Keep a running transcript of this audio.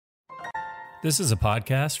This is a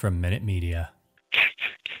podcast from Minute Media.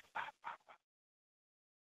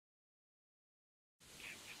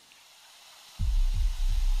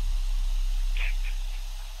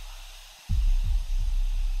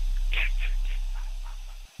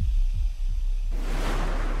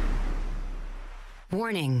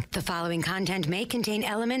 Warning, the following content may contain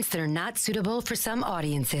elements that are not suitable for some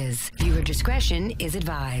audiences. Viewer discretion is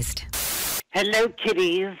advised. Hello,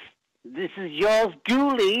 kiddies. This is yours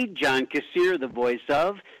duly, John Kassir, the voice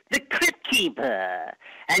of The Crypt Keeper.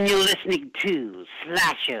 And you're listening to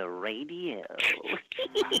Slasher Radio.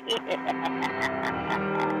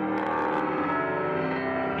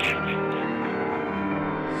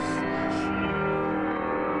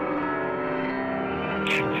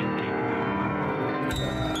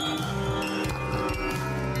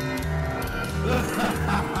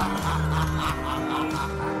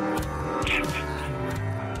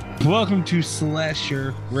 Welcome to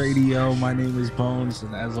Slasher Radio. My name is Bones,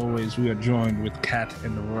 and as always, we are joined with Kat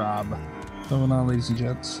and Rob. What's going on, ladies and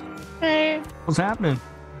gents? Hey, what's happening?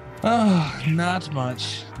 Oh, not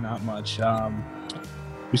much.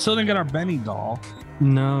 We still didn't get our Benny doll.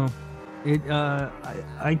 No,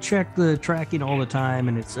 I check the tracking all the time,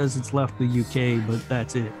 and it says it's left the UK, but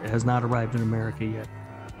that's it. It has not arrived in America yet,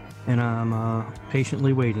 and I'm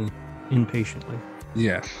patiently waiting, impatiently.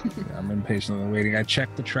 Yeah, I'm impatiently waiting. I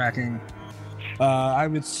checked the tracking. I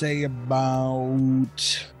would say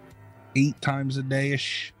about 8 times a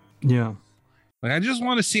day-ish. Yeah. Like, I just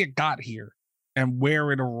want to see it got here and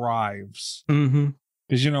where it arrives. Mm-hmm.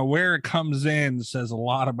 Because, you know, where it comes in says a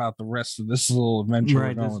lot about the rest of this little adventure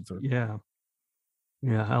we're going through. Yeah.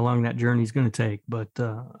 Yeah, how long that journey's going to take. But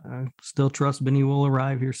I still trust Benny will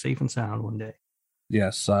arrive here safe and sound one day.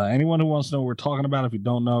 Yes. Anyone who wants to know what we're talking about, if you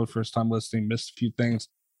don't know, first time listening, missed a few things.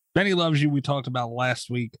 Benny Loves You, we talked about last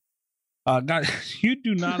week. God, you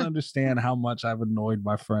do not understand how much I've annoyed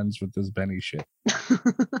my friends with this Benny shit.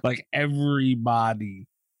 Like everybody.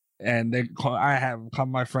 And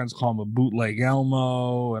my friends call him a bootleg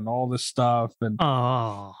Elmo and all this stuff. And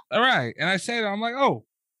all right. And I say that, I'm like, oh,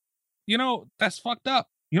 you know, that's fucked up.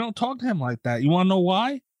 You don't talk to him like that. You want to know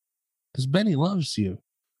why? Because Benny loves you.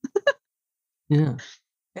 Yeah.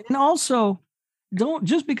 And also, don't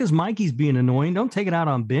just because Mikey's being annoying, don't take it out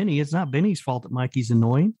on Benny. It's not Benny's fault that Mikey's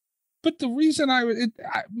annoying. But the reason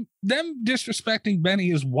them disrespecting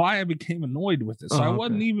Benny is why I became annoyed with it. So I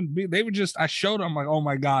wasn't even, I showed them like, oh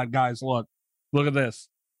my God, guys, look at this.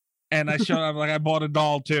 And I showed them like, I bought a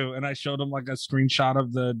doll too. And I showed them like a screenshot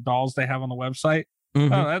of the dolls they have on the website.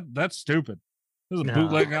 Mm-hmm. Oh, that's stupid. This is a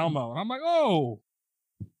bootleg Elmo. And I'm like, oh.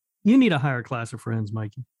 You need a higher class of friends,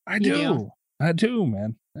 Mikey. I do,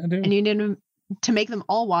 man. I do. And you need to make them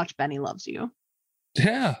all watch Benny Loves You.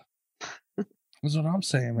 Yeah. That's what I'm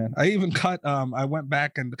saying, man. I even cut, I went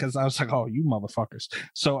back and because I was like, oh, you motherfuckers.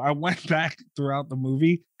 So I went back throughout the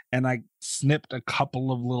movie and I snipped a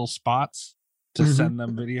couple of little spots to send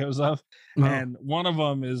them videos of. Oh. And one of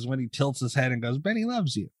them is when he tilts his head and goes, Benny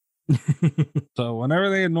loves you. So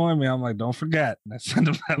whenever they annoy me, I'm like, don't forget. And I send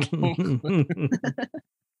them that little clip.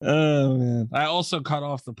 Oh man! I also cut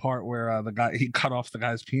off the part where he cut off the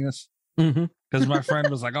guy's penis because my friend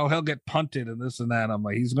was like, "Oh, he'll get punted and this and that." I'm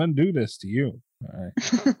like, "He's gonna do this to you." All right.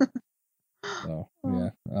 So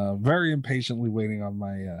yeah, very impatiently waiting on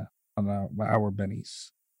our Bennies.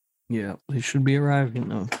 Yeah, they should be arriving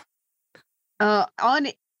though. On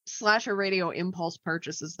Slasher Radio impulse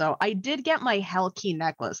purchases, though, I did get my Hellkey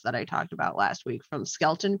necklace that I talked about last week from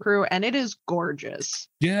Skeleton Crew, and it is gorgeous.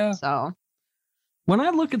 Yeah. So. When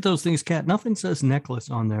I look at those things, Kat, nothing says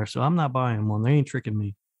necklace on there, so I'm not buying one. They ain't tricking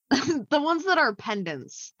me. The ones that are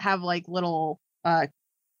pendants have like little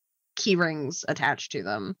key rings attached to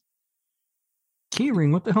them. Key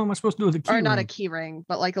ring? What the hell am I supposed to do with a key ring? Or not a key ring,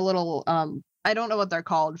 but like a little, I don't know what they're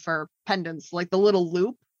called for pendants, like the little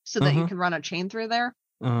loop so that you can run a chain through there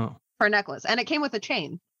for a necklace. And it came with a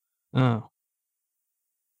chain. Oh.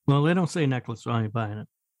 Well, they don't say necklace, so I ain't buying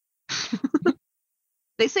it.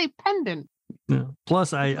 They say pendant. Yeah.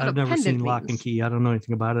 Plus, I've never seen Lock and Key. I don't know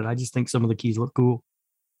anything about it. I just think some of the keys look cool.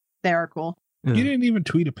 They are cool. Yeah. You didn't even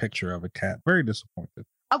tweet a picture of it, Kat. Very disappointed.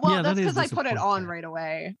 Well, that's because I put it on right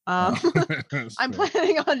away. I'm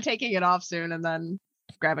planning on taking it off soon and then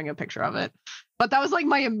grabbing a picture of it. But that was like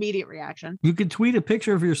my immediate reaction. You could tweet a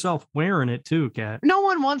picture of yourself wearing it too, Kat. No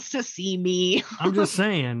one wants to see me. I'm just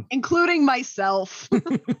saying. Including myself.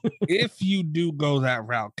 If you do go that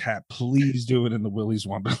route, Kat, please do it in the Willy's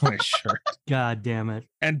Wonderland shirt. God damn it.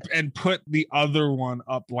 And put the other one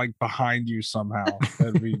up like behind you somehow.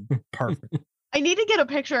 That'd be perfect. I need to get a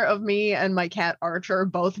picture of me and my cat Archer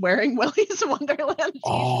both wearing Willy's Wonderland t-shirts.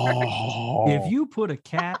 Oh, If you put a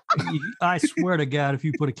cat, I swear to God, if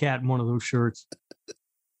you put a cat in one of those shirts,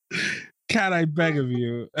 Cat, I beg of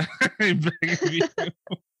you, I beg of you,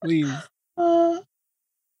 please. I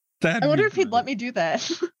wonder if he'd let me do that.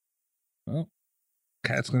 Well,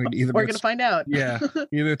 Cat's gonna either. We're gonna find out. Yeah,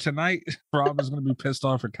 either tonight, Rob is gonna be pissed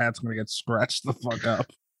off, or Cat's gonna get scratched the fuck up.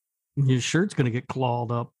 your shirt's going to get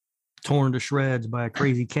clawed up, torn to shreds by a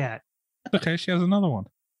crazy cat. Okay, she has another one.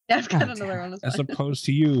 Yeah, I've got God another damn. one. As opposed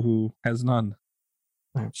to you, who has none.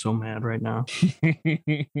 I'm so mad right now.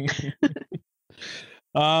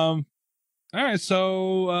 All right,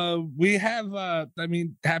 so we have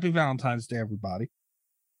happy Valentine's Day, everybody.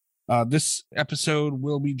 This episode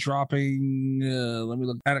will be dropping, let me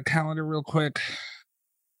look at a calendar real quick,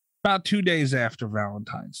 about 2 days after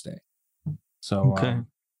Valentine's Day. So Okay.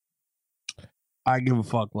 I give a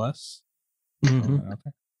fuck less. Mhm.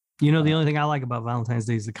 Okay. You know, the only thing I like about Valentine's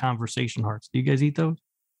Day is the conversation hearts. Do you guys eat those?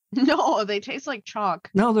 No, they taste like chalk.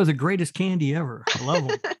 No, they're the greatest candy ever. I love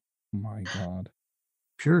them. My God.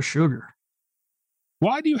 Pure sugar.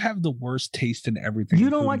 Why do you have the worst taste in everything? You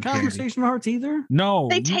don't like including candy? conversation hearts either? No.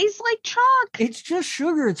 They taste like chalk. It's just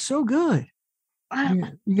sugar. It's so good.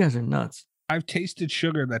 You guys are nuts. I've tasted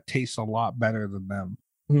sugar that tastes a lot better than them.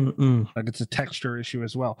 Mm-mm. Like it's a texture issue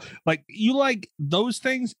as well. Like you like those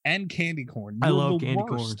things and candy corn. I You're love the candy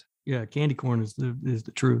corn. worst. Yeah, candy corn is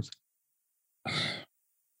the truth.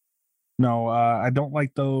 No, I don't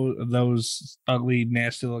like those ugly,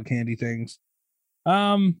 nasty little candy things.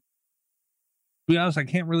 To be honest, I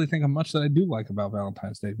can't really think of much that I do like about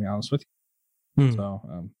Valentine's Day, to be honest with you. Hmm.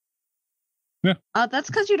 So, That's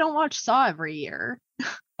because you don't watch Saw every year.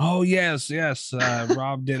 oh yes.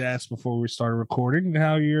 Rob did ask before we started recording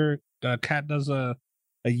how your cat does a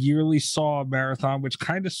yearly Saw marathon, which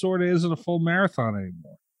kind of sort of isn't a full marathon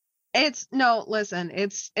anymore. It's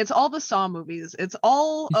all the Saw movies. It's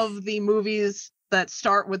all of the movies that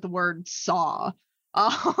start with the word Saw.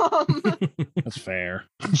 That's fair.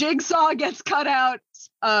 Jigsaw gets cut out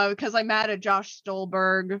because I'm mad at Josh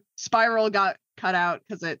Stolberg. Spiral got cut out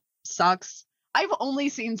because it sucks. I've only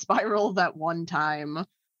seen Spiral that one time.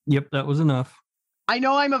 Yep, that was enough. I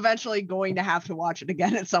know I'm eventually going to have to watch it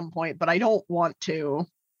again at some point, but I don't want to.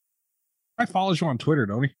 I follow you on Twitter,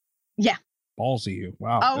 don't he? Yeah. Ballsy you.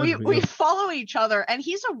 Wow. Oh, good for we you. follow each other, and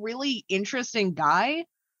he's a really interesting guy.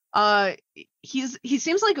 He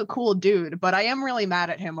seems like a cool dude, but I am really mad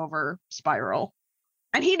at him over Spiral.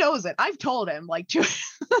 And he knows it. I've told him, like, to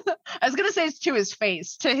I was gonna say it's to his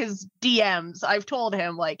face, to his DMs. I've told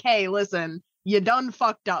him, like, hey, listen, you done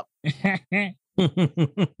fucked up.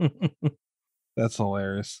 That's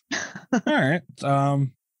hilarious. All right.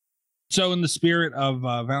 So in the spirit of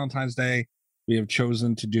Valentine's Day, we have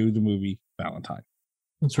chosen to do the movie Valentine.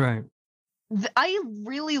 That's right. I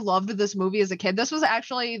really loved this movie as a kid. This was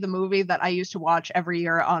actually the movie that I used to watch every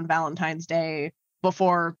year on Valentine's Day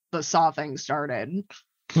before the Saw thing started.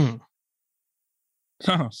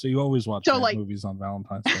 Oh, so you always watch So, bad like- movies on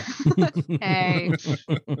Valentine's Day. Hey.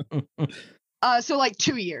 So like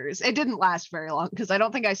 2 years. It didn't last very long because I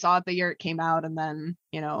don't think I saw it the year it came out, and then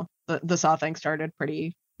the Saw thing started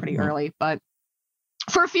pretty early. But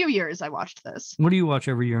for a few years, I watched this. What do you watch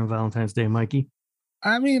every year on Valentine's Day, Mikey?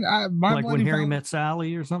 I mean, Like When Harry Met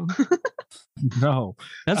Sally or something? No,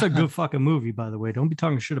 That's a good fucking movie, by the way. Don't be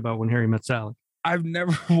talking shit about When Harry Met Sally. I've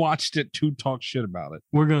never watched it to talk shit about it.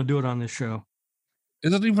 We're going to do it on this show.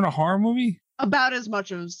 Is it even a horror movie? About as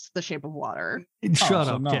much as The Shape of Water. Shut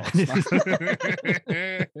so up, no, Kat. it's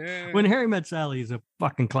not. When Harry Met Sally is a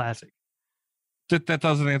fucking classic. That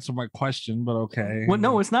doesn't answer my question, but okay. Well,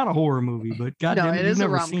 no, it's not a horror movie, but No, goddamn, it you've is a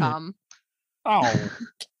never seen it. rom-com. Oh,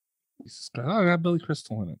 Jesus Christ. Oh, I got Billy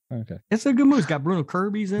Crystal in it. Okay. It's a good movie. It's got Bruno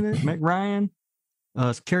Kirby's in it, Meg Ryan,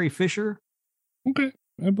 it's Carrie Fisher. Okay,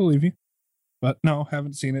 I believe you. But no,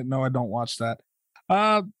 haven't seen it. No, I don't watch that.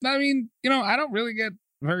 I mean, I don't really get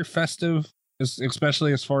very festive,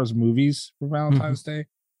 especially as far as movies for Valentine's Day.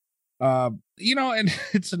 And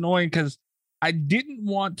it's annoying because I didn't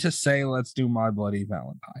want to say let's do My Bloody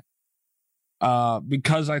Valentine.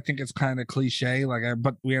 Because I think it's kind of cliche,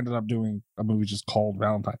 but we ended up doing a movie just called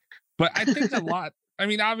Valentine. But I think a lot. I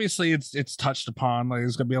mean, obviously, it's touched upon. Like,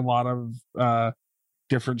 there's gonna be a lot of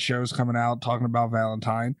different shows coming out talking about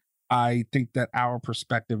Valentine. I think that our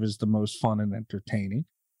perspective is the most fun and entertaining.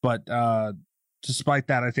 But despite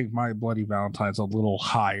that, I think My Bloody Valentine's a little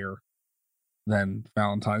higher than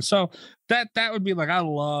Valentine. So that would be like, I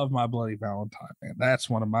love My Bloody Valentine, man. That's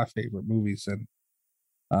one of my favorite movies, and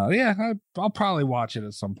I'll probably watch it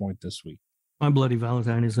at some point this week. My Bloody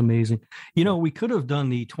Valentine is amazing. You know, we could have done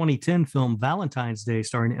the 2010 film Valentine's Day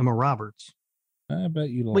starring Emma Roberts. I bet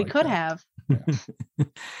you like We could that.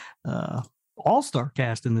 have. All-star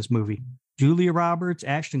cast in this movie. Julia Roberts,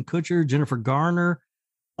 Ashton Kutcher, Jennifer Garner,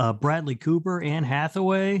 Bradley Cooper, Anne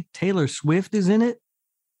Hathaway, Taylor Swift is in it.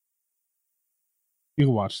 You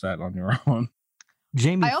can watch that on your own.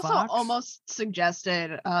 Jamie I also Foxx. almost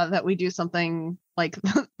suggested that we do something like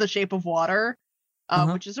The Shape of Water,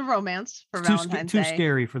 which is a romance for Valentine's too Day.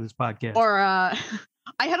 scary for this podcast. Or I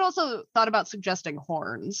had also thought about suggesting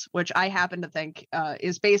Horns, which I happen to think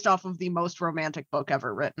is based off of the most romantic book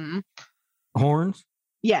ever written. Horns.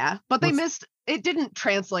 Yeah, but they What's- missed. It didn't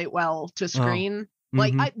translate well to screen.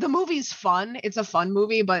 Like Mhm. the movie's fun. It's a fun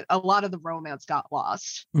movie, but a lot of the romance got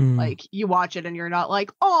lost. Mm. Like you watch it and you're not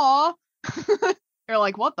like, "Aw." You're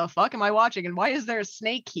like, "What the fuck am I watching? And why is there a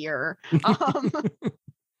snake here?"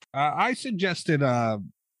 I suggested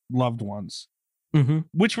Loved Ones, Mhm.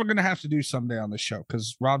 which we're gonna have to do someday on the show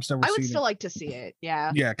because Rob's never I would seen still it. like to see it.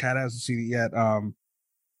 Yeah. Yeah, Kat hasn't seen it yet.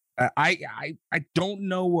 I don't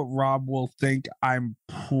know what Rob will think. I'm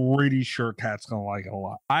pretty sure Kat's gonna like it a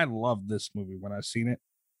lot. I love this movie when I've seen it,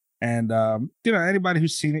 and anybody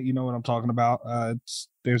who's seen it, you know what I'm talking about.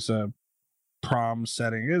 There's a prom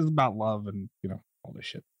setting. It's about love and all this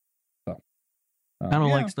shit. So I don't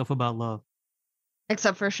yeah. like stuff about love.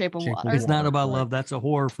 Except for Shape of Shape of Water. It's not Water, about right. love. That's a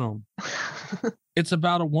horror film. It's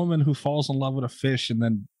about a woman who falls in love with a fish and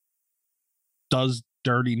then does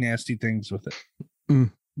dirty, nasty things with it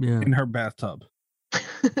Yeah. in her bathtub.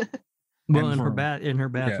 Well, and in her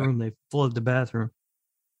room. bathroom, they flood the bathroom.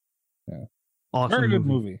 Yeah. Awesome. Very good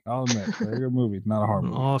movie. I'll admit. Very good movie. Not a horror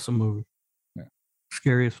movie. Awesome movie. Yeah.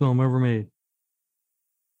 Scariest film ever made.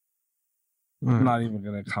 All I'm right. not even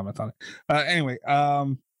going to comment on it. Anyway,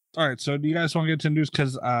 all right. So, do you guys want to get to news?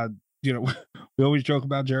 Because, we always joke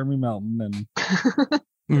about Jeremy Melton, and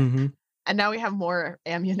Mhm. And now we have more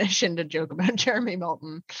ammunition to joke about Jeremy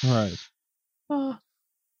Milton. right. Oh.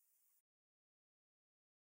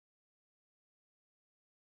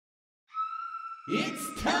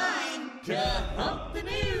 It's time to hump the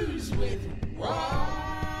news with Rob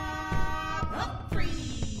Humphrey.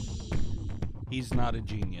 He's not a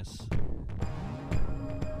genius.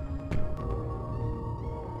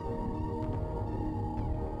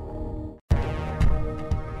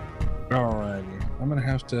 All righty. I'm going to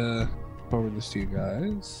have to forward this to you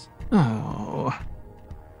guys. Oh,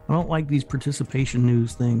 I don't like these participation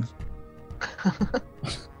news things.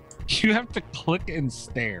 You have to click and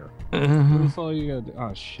stare. Uh-huh. That's all you got to do.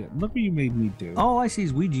 Oh, shit. Look what you made me do. All I see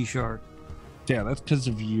is Ouija shark. Yeah, that's because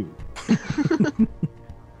of you.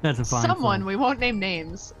 That's a fine Someone, film. we won't name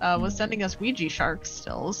names, was sending us Ouija shark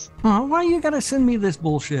stills. Oh, why you gotta send me this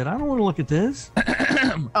bullshit? I don't want to look at this.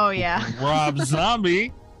 Oh, yeah. Rob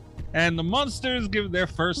Zombie and the Munsters give their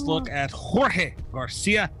first look at Jorge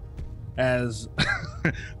Garcia as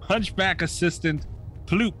Hunchback assistant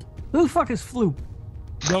Floop. Who the fuck is Floop?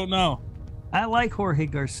 Don't know. I like Jorge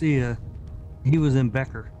Garcia. He was in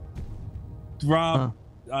Becker. Rob,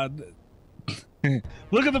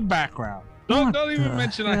 look at the background. Don't even the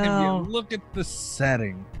mention him hell? yet. Look at the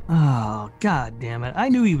setting. Oh, god damn it. I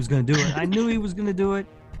knew he was going to do it. I knew he was going to do it.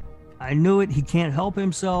 I knew it. He can't help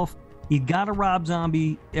himself. He got a Rob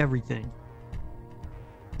Zombie everything.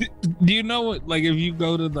 Do you know what? Like, if you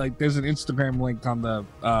go to there's an Instagram link on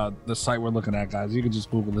the site we're looking at, guys. You can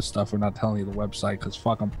just Google this stuff. We're not telling you the website because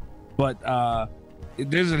fuck them. But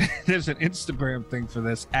there's an Instagram thing for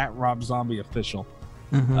this at Rob Zombie Official.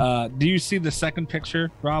 Mhm. Do you see the second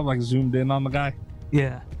picture, Rob? Like zoomed in on the guy.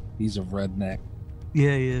 Yeah. He's a redneck.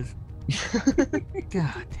 Yeah, he is.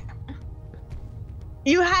 God damn.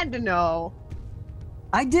 You had to know.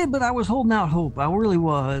 I did, but I was holding out hope. I really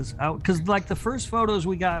was. Because, the first photos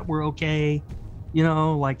we got were okay.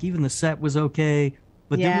 Even the set was okay.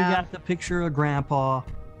 But then Yeah. we got the picture of Grandpa.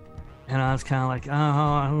 And I was kind of like, oh,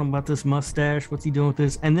 I don't know about this mustache. What's he doing with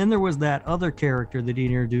this? And then there was that other character that he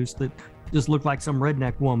introduced that just looked like some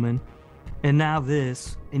redneck woman. And now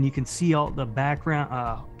this. And you can see all the background.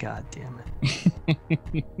 Oh, god damn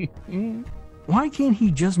it. Why can't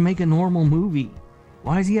he just make a normal movie?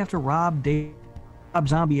 Why does he have to rob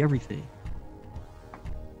Zombie everything?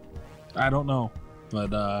 I don't know,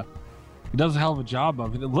 but he does a hell of a job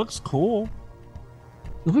of it. It looks cool.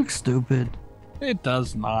 It looks stupid. It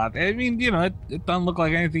does not. I mean, it doesn't look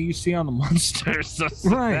like anything you see on the Munsters. That's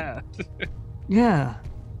Right. that. Yeah.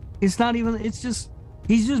 It's not even, it's just,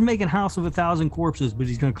 he's just making House of 1,000 Corpses, but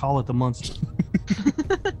he's going to call it The Munster.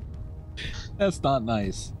 That's not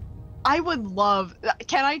nice. I would love.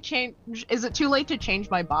 Can I change? Is it too late to change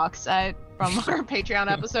my box set? from our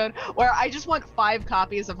Patreon episode, where I just want 5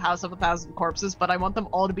 copies of House of a Thousand Corpses, but I want them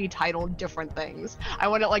all to be titled different things. I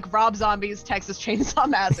want it like Rob Zombie's Texas Chainsaw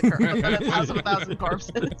Massacre, but then it's House of a Thousand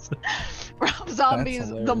Corpses. Rob Zombie's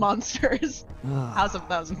The Monsters, House of a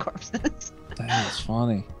Thousand Corpses. That is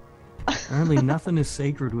funny. Apparently, nothing is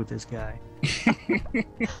sacred with this guy.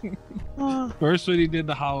 First when he did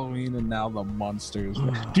the Halloween and now the Monsters.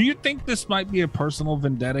 Do you think this might be a personal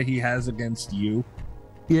vendetta he has against you?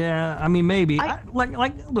 Yeah, I mean, maybe.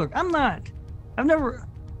 Look, I've never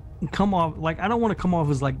come off, like, I don't want to come off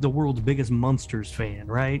as like the world's biggest Monsters fan,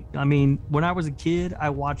 right? I mean, when I was a kid, I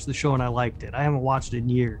watched the show and I liked it. I haven't watched it in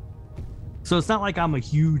years. So it's not like I'm a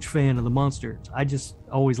huge fan of the Monsters. I just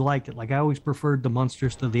always liked it. Like, I always preferred the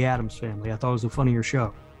Monsters to the Addams Family. I thought it was a funnier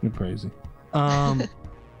show. You're crazy.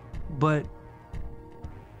 But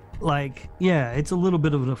like, yeah, it's a little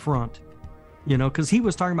bit of an affront, you know, because he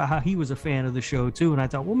was talking about how he was a fan of the show too, and I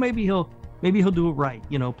thought, well, maybe he'll do it right,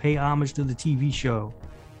 you know, pay homage to the TV show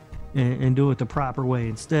and do it the proper way.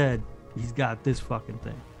 Instead, he's got this fucking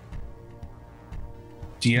thing.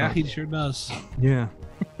 Yeah, he sure does. Yeah,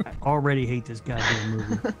 I already hate this goddamn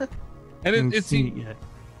movie. And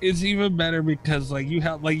it's even better because like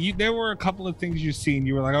there were a couple of things you've seen.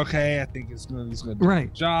 You were like, okay, I think he's gonna do a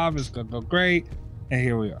good job. It's gonna go great, and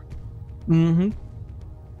here we are.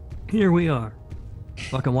 Here we are,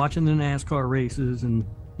 fucking watching the NASCAR races and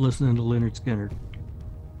listening to Leonard Skinner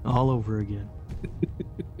all over again.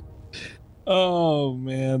 Oh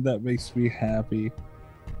man, that makes me happy.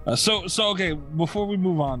 So okay. Before we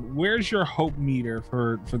move on, where's your hope meter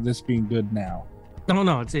for this being good now?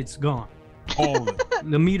 No, it's gone. All of it.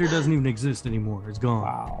 The meter doesn't even exist anymore. It's gone.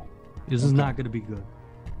 Wow. This is not going to be good.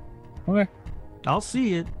 Okay. I'll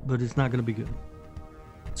see it, but it's not going to be good.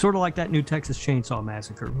 Sort of like that new Texas Chainsaw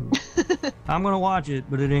Massacre movie. I'm going to watch it,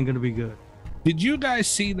 but it ain't going to be good. Did you guys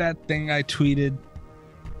see that thing I tweeted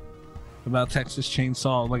about Texas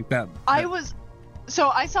Chainsaw? Like that? I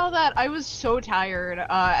saw that. I was so tired,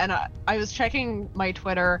 and I was checking my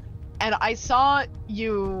Twitter, and I saw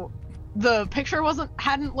you. The picture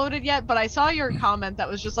hadn't loaded yet, but I saw your comment that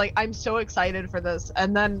was just like, I'm so excited for this.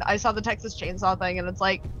 And then I saw the Texas Chainsaw thing, and it's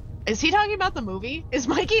like, is he talking about the movie? Is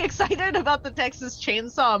Mikey excited about the Texas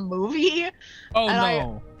Chainsaw movie? Oh,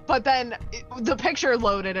 no. But then the picture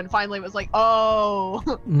loaded and finally was like, oh,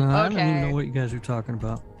 no, okay. I don't even know what you guys are talking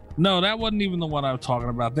about. No, that wasn't even the one I was talking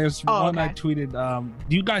about. There's one I tweeted.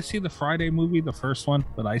 Do you guys see the Friday movie, the first one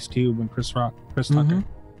with Ice Cube and Chris Tucker?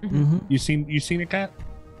 You seen it, Kat?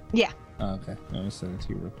 Yeah. Okay, let me send it to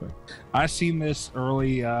you real quick. I seen this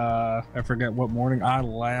early, I forget what morning. I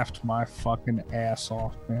laughed my fucking ass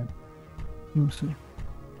off, man. Let me see.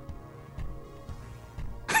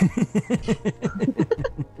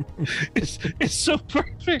 It's so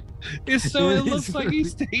perfect. It looks like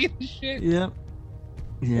he's taking a shit. Yep.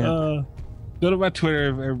 Yeah. Go to my Twitter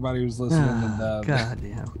if everybody was listening. God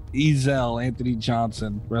damn. Ezel, Anthony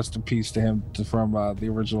Johnson, rest in peace to him, from the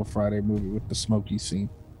original Friday movie with the smoky scene.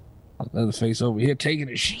 The face over here taking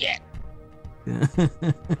a shit. Yeah.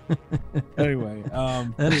 Anyway,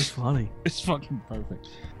 that is funny. It's fucking perfect.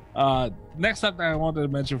 Next up that I wanted to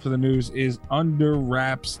mention for the news is Under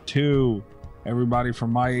Wraps 2. Everybody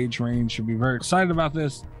from my age range should be very excited about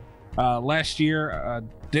this. Last year,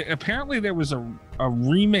 apparently there was a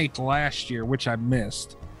remake last year, which I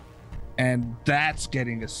missed, and that's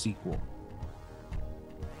getting a sequel.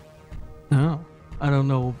 Oh, I don't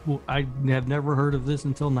know. I have never heard of this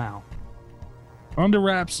until now. Under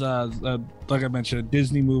Wraps, like I mentioned, a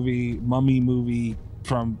Disney movie, mummy movie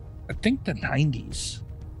from I think the 90s.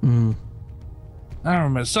 I don't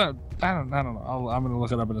remember. So I don't know. I'm gonna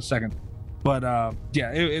look it up in a second. But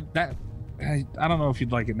yeah, I don't know if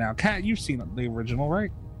you'd like it now. Kat, you've seen the original,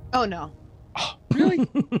 right? Oh no. Oh, really?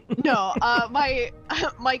 No.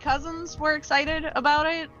 My cousins were excited about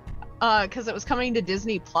it because it was coming to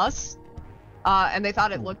Disney Plus, and they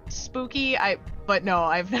thought it looked spooky. But no,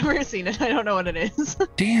 I've never seen it. I don't know what it is.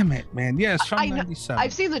 Damn it, man. Yeah, it's from 97.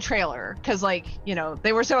 I've seen the trailer because, like, you know,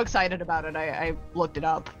 they were so excited about it. I looked it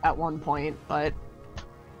up at one point, but.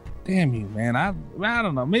 Damn you, man. I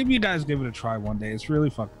don't know. Maybe you guys give it a try one day. It's really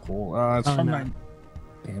fucking cool. It's from Damn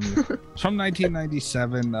you. It's from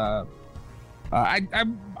 1997.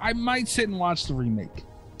 I might sit and watch the remake.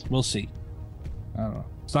 We'll see. I don't know.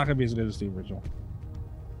 It's not gonna be as good as the original.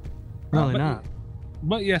 Probably not.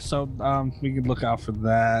 But yeah, so we can look out for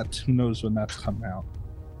that. Who knows when that's coming out.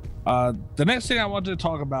 The next thing I wanted to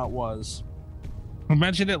talk about was, I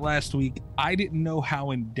mentioned it last week. I didn't know how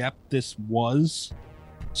in depth this was,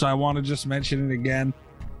 so I want to just mention it again.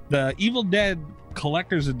 The Evil Dead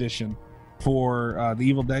Collector's Edition for the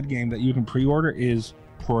Evil Dead game that you can pre-order is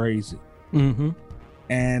crazy. Mm-hmm.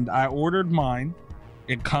 And I ordered mine.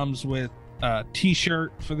 It comes with a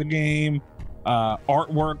t-shirt for the game,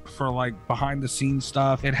 artwork for like behind the scenes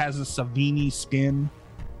stuff. It has a Savini skin,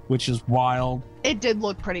 which is wild. It did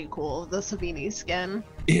look pretty cool, the Savini skin.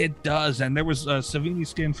 It does. And there was a Savini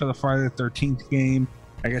skin for the Friday the 13th game.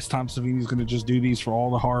 I guess Tom Savini's going to just do these for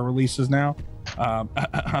all the horror releases now.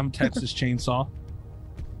 I'm Texas Chainsaw.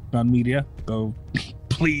 Gun Media. Go,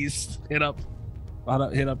 please hit up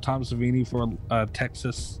Tom Savini for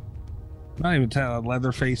Texas. Not even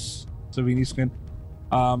Leatherface Savini skin.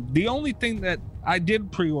 The only thing that I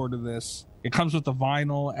did pre-order this, it comes with the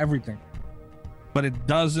vinyl, everything, but it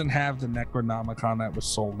doesn't have the Necronomicon that was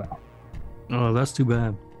sold out. Oh, that's too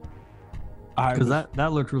bad. Because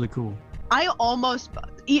that looked really cool. I almost,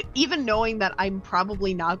 even knowing that I'm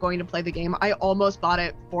probably not going to play the game, I almost bought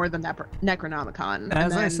it for the Necronomicon.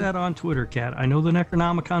 As I said on Twitter, Kat, I know the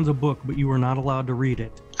Necronomicon's a book, but you were not allowed to read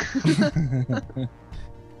it.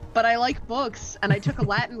 But I like books, and I took a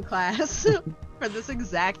Latin class for this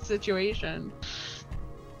exact situation.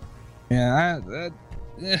 Yeah,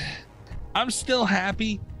 I'm still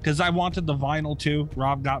happy because I wanted the vinyl too.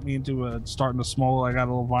 Rob got me into starting a small. I got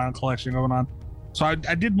a little vinyl collection going on, so I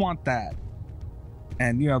did want that.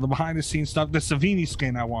 And you know, the behind the scenes stuff, the Savini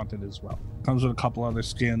skin I wanted as well. Comes with a couple other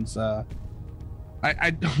skins.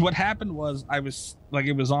 What happened was I was like,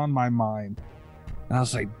 it was on my mind, and I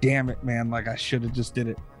was like, damn it, man! Like I should have just did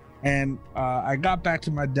it. And I got back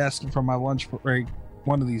to my desk from my lunch break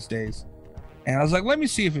one of these days, and I was like, let me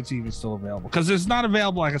see if it's even still available. Because if it's not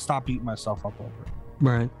available, I can stop beating myself up over it.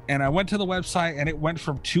 Right. And I went to the website, and it went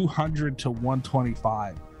from 200 to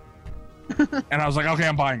 125. And I was like, okay,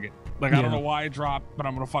 I'm buying it. Like, I don't know why it dropped, but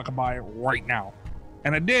I'm going to fucking buy it right now.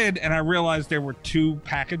 And I did, and I realized there were two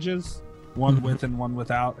packages, one with and one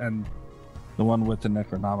without, and the one with the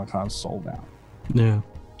Necronomicon sold out. Yeah.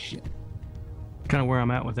 Shit. Kind of where I'm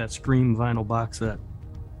at with that Scream vinyl box set.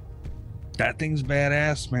 That thing's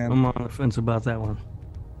badass, man. I'm on the fence about that one.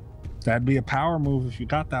 That'd be a power move if you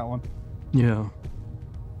got that one. Yeah.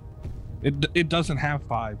 It doesn't have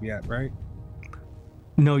 5 yet, right?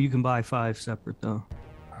 No, you can buy 5 separate though.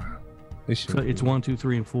 So it's 1, 2,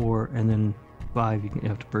 3, and 4, and then 5 you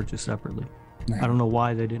have to purchase separately. I don't know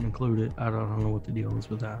why they didn't include it. I don't know what the deal is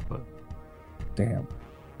with that, but damn.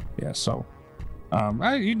 Yeah. So,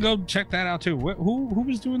 you can go check that out too. Who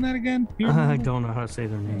was doing that again? I don't know how to say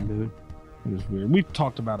their name, dude. It was weird. We've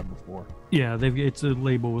talked about it before. Yeah, it's a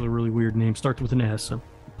label with a really weird name. Starts with an S. So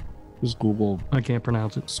just Google. I can't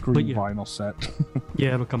pronounce it. Scream vinyl set.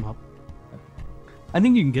 Yeah, it'll come up. I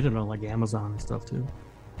think you can get it on like Amazon and stuff too.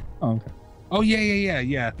 Oh, okay. Oh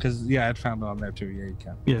yeah. Because I'd found it on there too. Yeah, you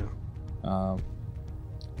can. Yeah. All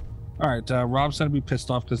right. Rob's gonna be pissed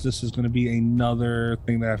off because this is gonna be another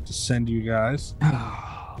thing that I have to send you guys.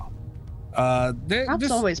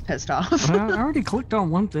 Rob's always pissed off. I already clicked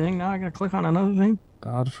on one thing. Now I gotta click on another thing.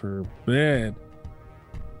 God forbid.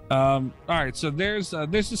 All right. So there's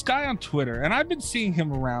this guy on Twitter, and I've been seeing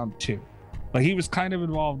him around too. Like he was kind of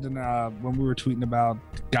involved in when we were tweeting about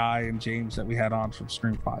Guy and James that we had on from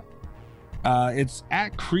Scream 5. It's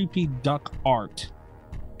at Creepy Duck Art,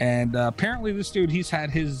 and apparently this dude, he's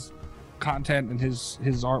had his content and his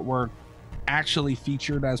artwork actually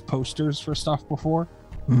featured as posters for stuff before.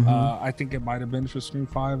 I think it might have been for Scream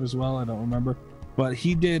 5 as well. I don't remember, but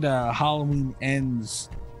he did a Halloween Ends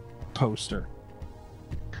poster,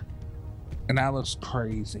 and that looks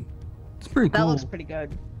crazy. It's pretty cool. That looks pretty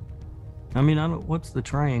good. I mean, what's the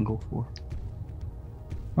triangle for?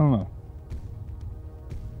 I don't know.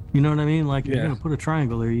 You know what I mean? Like, if Yeah. you're gonna put a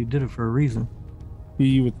triangle there, you did it for a reason.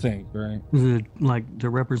 You would think, right? Is it like to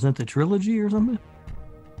represent the trilogy or something?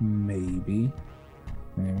 Maybe.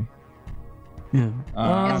 Yeah.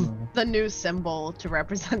 It's the new symbol to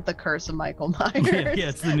represent the curse of Michael Myers. Yeah,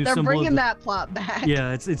 it's the new They're symbol. bringing that plot back.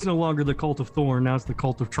 Yeah, it's no longer the Cult of Thorn. Now it's the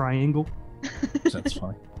Cult of Triangle. That's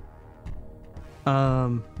funny.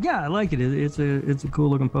 Yeah, I like it. It's a cool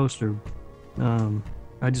looking poster.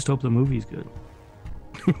 I just hope the movie's good.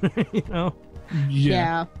 You know?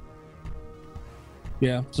 Yeah.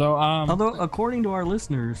 Yeah. So, although according to our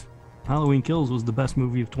listeners, Halloween Kills was the best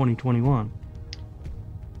movie of 2021.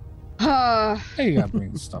 Hey, you gotta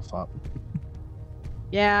bring stuff up.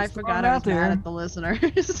 Yeah, I Just forgot throw it I out was there. mad at the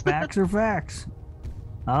listeners. Facts are facts.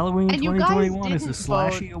 Halloween And you guys 2021 is a didn't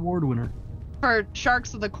Slashy Award winner. For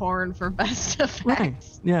Sharks of the Corn for best effects. Right.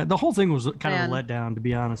 Yeah, the whole thing was kind of Man. a letdown, to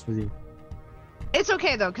be honest with you. It's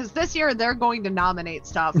okay though, because this year they're going to nominate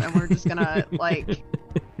stuff, and we're just gonna like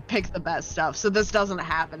pick the best stuff. So this doesn't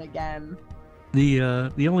happen again. The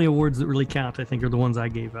only awards that really count, I think, are the ones I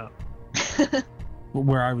gave out.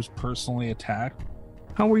 Where I was personally attacked.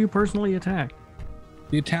 How were you personally attacked?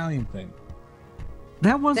 The Italian thing.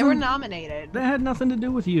 That wasn't. They were nominated. That had nothing to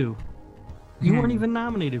do with you. You weren't Hmm. even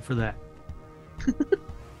nominated for that.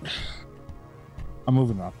 I'm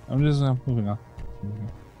moving on. I'm just moving on.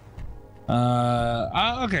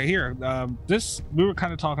 Okay, here. This we were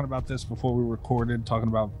kind of talking about this before we recorded, talking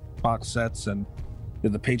about box sets and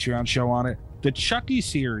did the Patreon show on it. The Chucky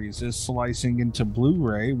series is slicing into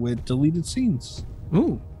Blu-ray with deleted scenes.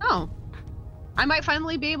 Ooh. Oh. I might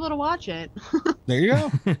finally be able to watch it. There you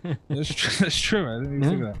go. That's true. I didn't even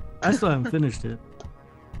think of I still haven't finished it.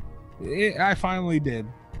 that. I finally did.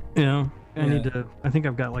 Yeah. I need Yeah. to. I think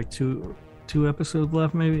I've got like two episodes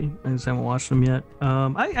left, maybe. I just haven't watched them yet.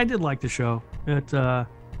 I did like the show. They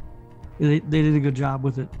did a good job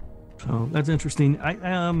with it, so that's interesting.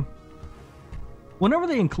 Whenever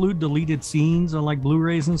they include deleted scenes on like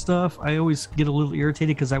Blu-rays and stuff, I always get a little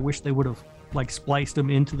irritated because I wish they would have like spliced them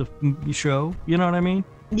into the show. You know what I mean?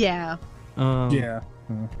 Yeah. Yeah.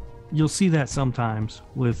 You'll see that sometimes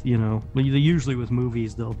with usually with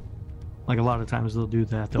movies they'll like a lot of times they'll do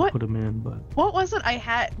that. They'll What? put them in, but What was it I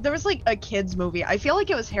had? There was like a kids movie. I feel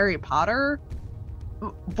like it was Harry Potter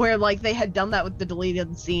where like they had done that with the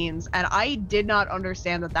deleted scenes, and I did not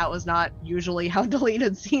understand that was not usually how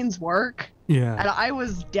deleted scenes work. yeah. And I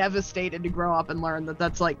was devastated to grow up and learn that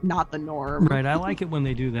that's like not the norm. Right, I like it when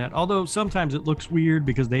they do that. Although sometimes it looks weird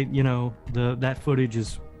because they, that footage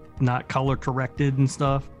is not color corrected and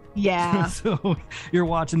stuff. Yeah. So you're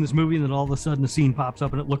watching this movie and then all of a sudden a scene pops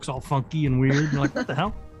up and it looks all funky and weird. And you're like, what the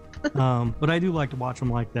hell? But I do like to watch them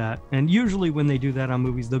like that. And usually when they do that on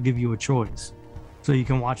movies, they'll give you a choice. So you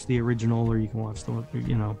can watch the original or you can watch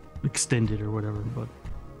the, extended or whatever. But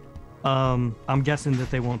I'm guessing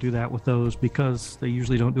that they won't do that with those because they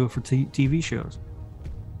usually don't do it for TV shows.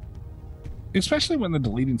 Especially when the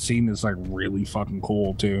deleted scene is like really fucking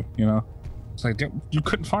cool too. It's like you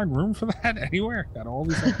couldn't find room for that anywhere. Got all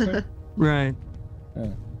these episodes. Right.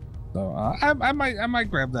 So I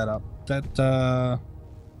might grab that up. That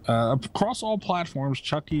across all platforms,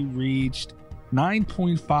 Chucky reached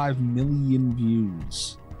 9.5 million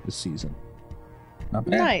views this season. Not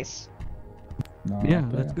bad. Nice. Not Yeah,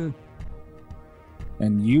 bad. that's good.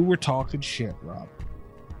 And you were talking shit, Rob.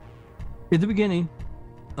 At the beginning,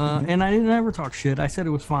 and I didn't ever talk shit. I said it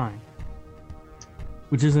was fine,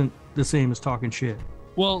 which isn't the same as talking shit.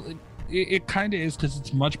 Well, it kind of is because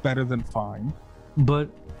it's much better than fine. But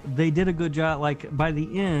they did a good job. Like by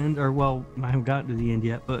the end, or well, I haven't gotten to the end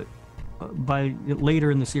yet, but by later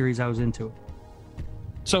in the series, I was into it.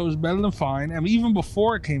 So it was better than fine. I mean, even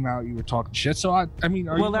before it came out, you were talking shit. So I mean,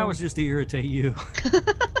 Well, that was just to irritate you.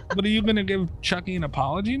 But are you going to give Chucky an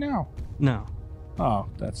apology now? No, Oh,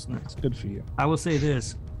 that's good for you. I will say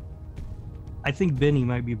this. I think Benny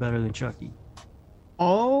might be better than Chucky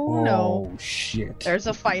Oh no. Shit! There's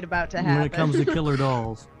a fight about to happen. when it comes to killer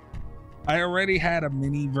dolls. I already had a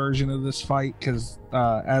mini version of this fight because,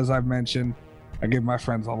 as I've mentioned, I give my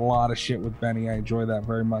friends a lot of shit with Benny. I enjoy that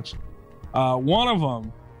very much. One of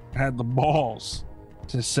them had the balls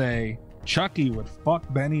to say Chucky would fuck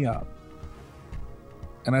Benny up.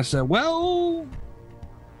 And I said, well,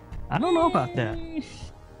 I don't know about that.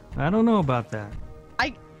 I don't know about that.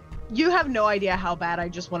 You have no idea how bad I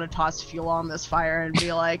just want to toss fuel on this fire and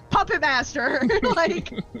be like, Puppet Master!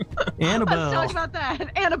 Like, let's Annabelle. talk about that.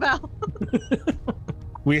 Annabelle.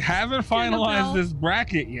 We haven't finalized Annabelle. this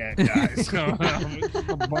bracket yet, guys. So, it's just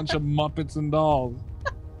a bunch of Muppets and dolls.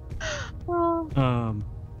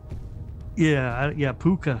 Yeah,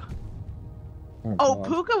 Puka. Oh,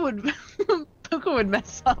 God. Puka would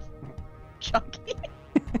mess up Chucky.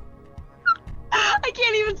 I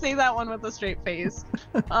can't even say that one with a straight face.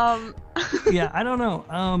 Yeah, I don't know.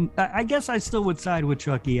 I guess I still would side with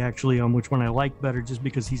Chucky actually on which one I like better, just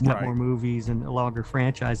because he's got Right. more movies and a longer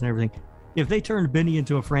franchise and everything. If they turned Benny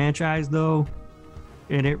into a franchise though,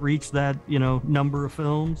 and it reached that number of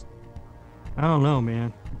films, I don't know,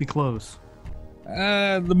 man. It'd be close.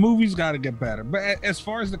 The movie's got to get better. But as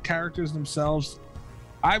far as the characters themselves,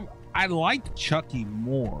 I like Chucky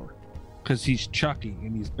more because he's Chucky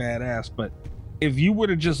and he's badass. But if you were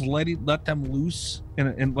to just let them loose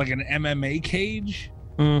in like an MMA cage,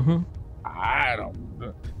 Mm-hmm. I don't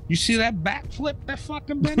know. You see that backflip that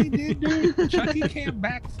fucking Benny did, dude? Chucky can't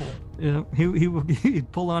backflip. Yeah,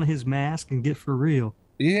 he'd pull on his mask and get for real.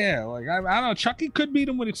 Yeah, like I don't know. Chucky could beat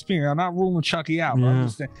him with experience. I'm not ruling Chucky out. But I'm Yeah.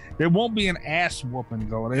 just saying, there won't be an ass whooping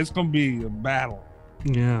going. It's gonna be a battle.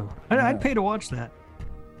 Yeah, Yeah. I'd pay to watch that.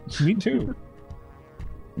 Me too.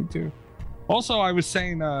 Me too. Also, I was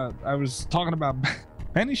saying, I was talking about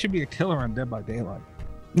Benny should be a killer on Dead by Daylight.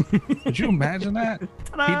 Could you imagine that?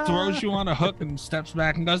 Ta-da! He throws you on a hook and steps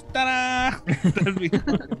back and goes, ta-da!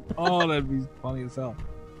 That'd be funny as hell.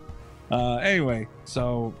 Anyway,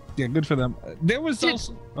 so yeah, good for them. There was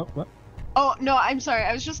also what? Oh no, I'm sorry.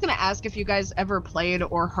 I was just gonna ask if you guys ever played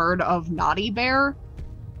or heard of Naughty Bear.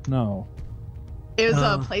 No. It was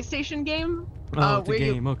a PlayStation game. Oh, it's a where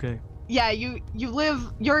game. Okay. Yeah,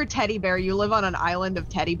 you're a teddy bear. You live on an island of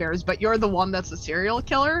teddy bears, but you're the one that's a serial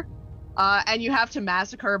killer. And you have to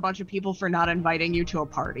massacre a bunch of people for not inviting you to a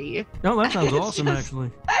party. No, that sounds It's awesome. just-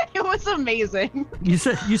 Actually, It was amazing. you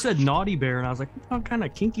said naughty bear, and I was like, what kind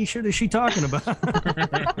of kinky shit is she talking about?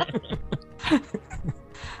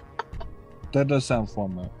 That does sound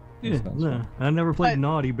fun though. Yeah, no, I never played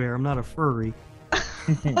naughty bear. I'm not a furry.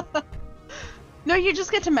 No, you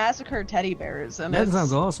just get to massacre teddy bears, and That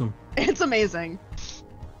sounds awesome. It's amazing.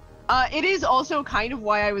 It is also kind of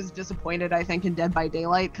why I was disappointed, I think, in Dead by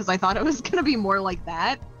Daylight, because I thought it was gonna be more like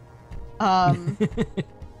that.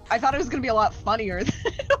 I thought it was gonna be a lot funnier than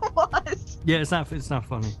it was. Yeah, it's not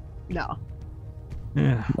funny. No,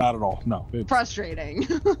 Yeah, Not at all. No. It's frustrating.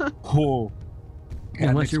 cool.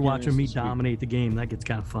 unless you're watching me dominate the game, that gets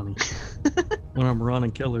kind of funny. When I'm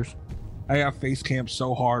running killers. I got face camped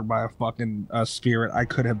so hard by a fucking spirit, I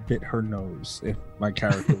could have bit her nose if my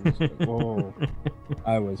character was like, whoa.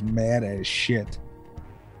 I was mad as shit.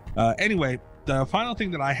 Anyway, the final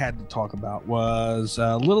thing that I had to talk about was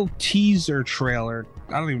a little teaser trailer.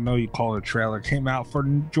 I don't even know you call it a trailer. Came out for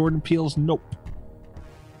Jordan Peele's Nope.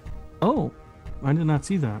 Oh, I did not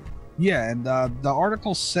see that. Yeah, and the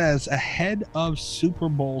article says ahead of Super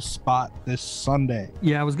Bowl spot this Sunday.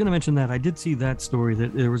 Yeah, I was going to mention that. I did see that story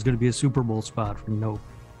that there was going to be a Super Bowl spot for Nope.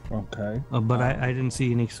 Okay. But I didn't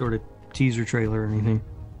see any sort of teaser trailer or anything.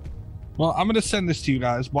 Well, I'm going to send this to you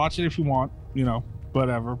guys. Watch it if you want,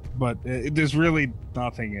 whatever. But there's really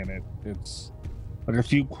nothing in it. It's like a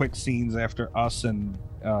few quick scenes after Us and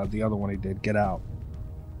the other one he did, Get Out.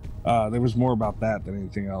 There was more about that than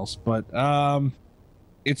anything else. But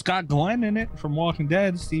it's got Glenn in it from Walking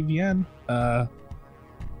Dead, Steve Yen.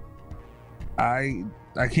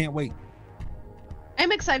 I can't wait.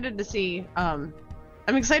 I'm excited to see. I'm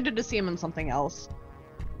excited to see him in something else.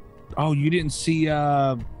 Oh, you didn't see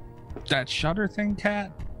that Shudder thing,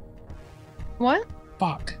 Kat? What?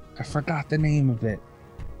 Fuck, I forgot the name of it.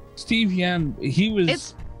 Steve Yen, he was.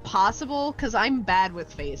 It's possible because I'm bad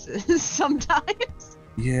with faces sometimes.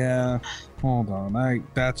 Yeah, hold on.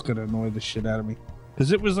 That's gonna annoy the shit out of me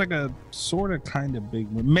because it was like a sort of kind of big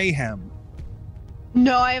one. Mayhem.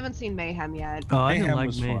 No, I haven't seen Mayhem yet. Oh, I didn't Mayhem like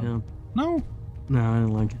was fun. Mayhem. No. No, I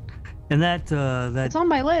didn't like it. And that It's on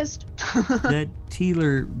my list. that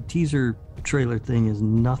teaser trailer thing is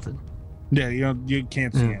nothing. Yeah, you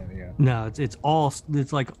can't see Yeah. it. Yeah. No,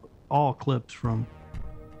 it's like all clips from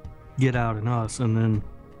Get Out and Us, and then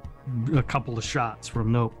a couple of shots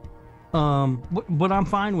from Nope. But I'm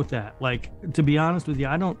fine with that. Like, to be honest with you,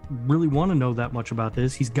 I don't really want to know that much about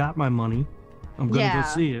this. He's got my money. I'm gonna Yeah. go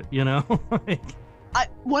see it. Like,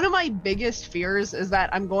 One of my biggest fears is that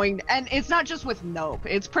I'm going, and it's not just with Nope,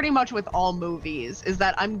 it's pretty much with all movies, is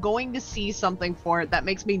that I'm going to see something for it that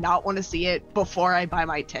makes me not want to see it before I buy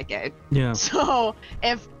my ticket. yeah. So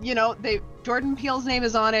if Jordan Peele's name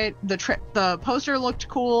is on it, the poster looked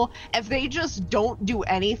cool. If they just don't do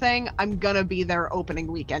anything, I'm gonna be there opening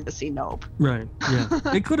weekend to see Nope. Right. Yeah.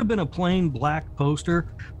 It could have been a plain black poster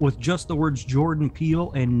with just the words Jordan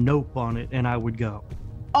Peele and Nope on it, and I would go.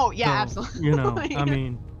 Oh yeah, So, absolutely. I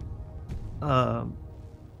mean,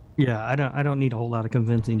 yeah, I don't need a whole lot of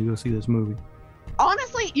convincing to go see this movie.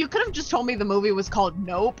 Honestly, you could have just told me the movie was called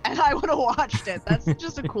Nope, and I would have watched it. That's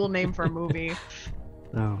just a cool name for a movie.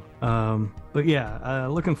 So, but yeah,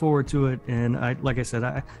 looking forward to it. And like I said,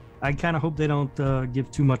 I kind of hope they don't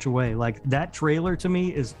give too much away. Like, that trailer to me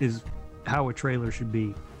is how a trailer should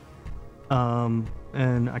be.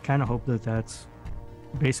 And I kind of hope that that's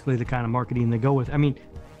basically the kind of marketing they go with. I mean,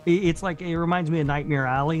 it's like, it reminds me of Nightmare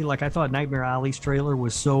Alley. Like, I thought Nightmare Alley's trailer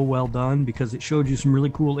was so well done because it showed you some really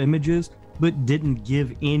cool images, but didn't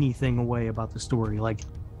give anything away about the story. Like,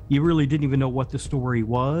 you really didn't even know what the story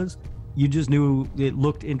was. You just knew it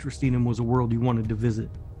looked interesting and was a world you wanted to visit.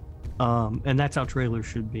 And that's how trailers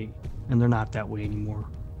should be. And they're not that way anymore.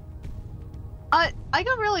 I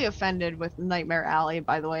got really offended with Nightmare Alley,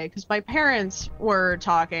 by the way, because my parents were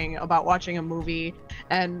talking about watching a movie,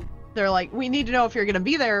 and they're like, we need to know if you're going to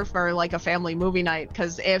be there for like a family movie night,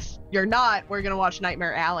 because if you're not, we're going to watch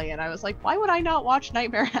Nightmare Alley. And I was like, why would I not watch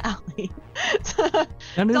Nightmare Alley? It's a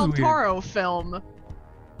That is Del weird. Toro film.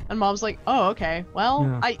 And Mom's like, oh, okay, well,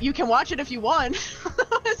 Yeah. you can watch it if you want.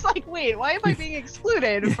 It's like, wait, why am I being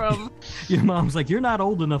excluded from... Your mom's like, you're not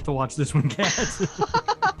old enough to watch this one, Kat.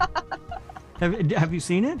 Have you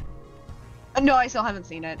seen it? No, I still haven't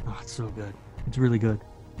seen it. Oh, it's so good. It's really good.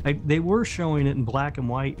 They were showing it in black and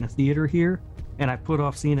white in a theater here, and I put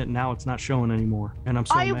off seeing it. And now it's not showing anymore, and I'm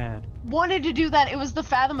so mad. Wanted to do that. It was the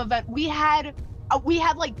Fathom event. We had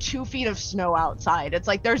like 2 feet of snow outside. It's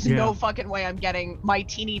like there's no fucking way I'm getting my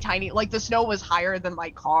teeny tiny. Like the snow was higher than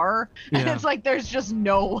my car, and it's like there's just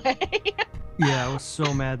no way. Yeah, I was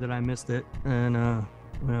so mad that I missed it, and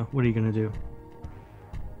well, what are you gonna do?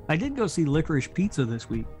 I did go see Licorice Pizza this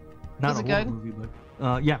week. Not Was a it horror good? movie,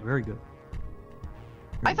 but yeah, very good.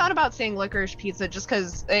 I thought about seeing Licorice Pizza just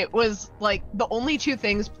because it was like the only 2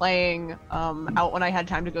 things playing out when I had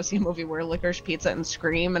time to go see a movie were Licorice Pizza and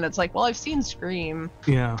Scream, and it's like, well, I've seen Scream.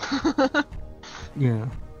 Yeah. Yeah.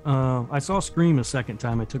 I saw Scream a second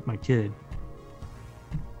time. I took my kid.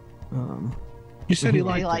 You said he Did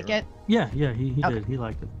liked you like it? Yeah, he did. He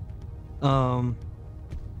liked it.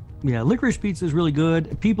 Yeah, Licorice Pizza is really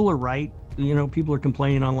good. People are right. You know, people are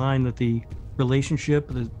complaining online that the relationship,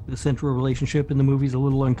 the central relationship in the movie is a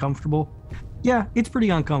little uncomfortable. Yeah, it's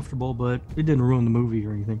pretty uncomfortable, but it didn't ruin the movie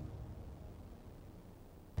or anything.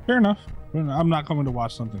 Fair enough. I'm not coming to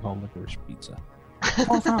watch something called Licorice Pizza.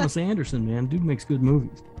 Paul Thomas Anderson, man, dude makes good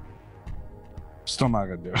movies. Still not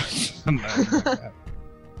gonna do it. I'm not gonna do that.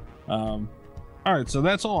 All right, so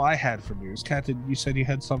that's all I had for news. Kat, you said you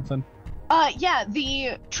had something? Yeah,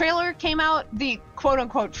 the trailer came out, the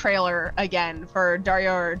quote-unquote trailer again for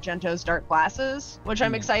Dario Argento's Dark Glasses, which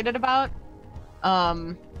I'm excited about.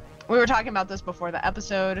 We were talking about this before the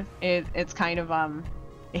episode. It's kind of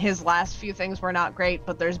his last few things were not great,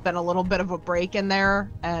 but there's been a little bit of a break in there,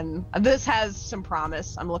 and this has some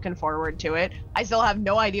promise. I'm looking forward to it. I still have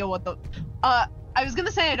no idea what the I was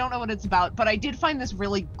gonna say I don't know what it's about, but I did find this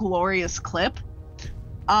really glorious clip.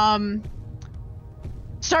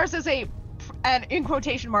 Stars as and in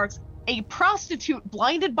quotation marks, a prostitute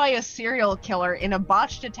blinded by a serial killer in a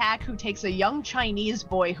botched attack who takes a young Chinese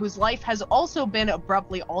boy whose life has also been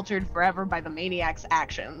abruptly altered forever by the maniac's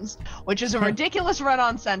actions, which is a ridiculous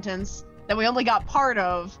run-on sentence that we only got part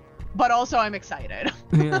of, but also I'm excited.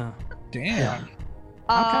 Yeah. Damn.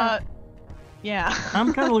 Yeah.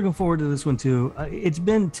 I'm kind of looking forward to this one too. It's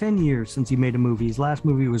been 10 years since he made a movie. His last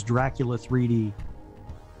movie was Dracula 3D.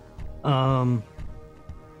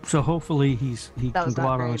 So hopefully he can go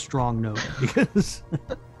out on a strong note, because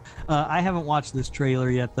I haven't watched this trailer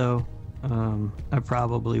yet though. I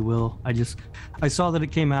probably will. I saw that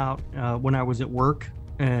it came out when I was at work,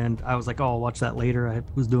 and I was like, oh, I'll watch that later. I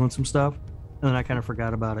was doing some stuff, and then I kind of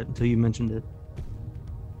forgot about it until you mentioned it.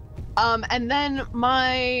 And then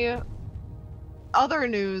my other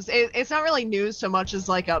news, it's not really news so much as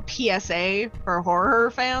like a PSA for horror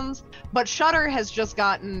fans, but Shudder has just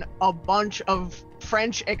gotten a bunch of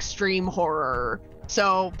French extreme horror.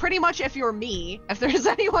 So pretty much if you're me, if there's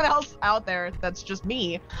anyone else out there that's just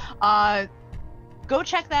me, go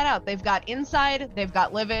check that out. They've got Inside, they've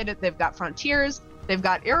got Livid, they've got Frontiers, they've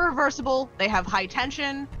got Irreversible, they have High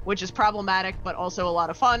Tension, which is problematic but also a lot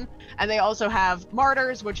of fun, and they also have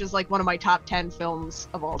Martyrs, which is like one of my top 10 films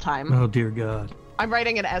of all time. Oh dear God. I'm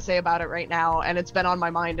writing an essay about it right now, and it's been on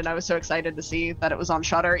my mind, and I was so excited to see that it was on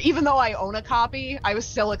Shudder. Even though I own a copy, I was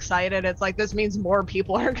still excited. It's like, this means more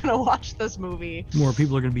people are going to watch this movie. More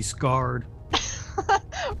people are going to be scarred.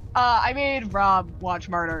 I made Rob watch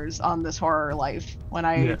Martyrs on This Horror Life when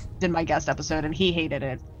I did my guest episode, and he hated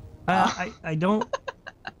it. I don't...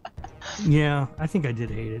 Yeah, I think I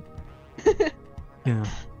did hate it. Yeah.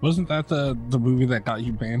 Wasn't that the movie that got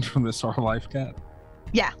you banned from This Horror Life, Kat?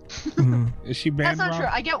 Yeah. Mm-hmm. Is she banned? That's not true.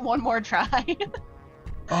 I get one more try.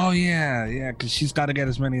 Oh yeah, because she's got to get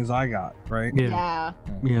as many as I got, right? Yeah.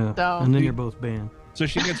 So, and then you're both banned. So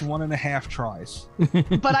she gets 1.5 tries.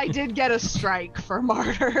 But I did get a strike for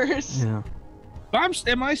Martyrs. Yeah.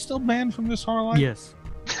 Am I still banned from This Horror Life? Yes.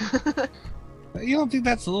 You don't think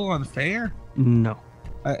that's a little unfair? No.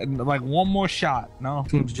 Like one more shot? No.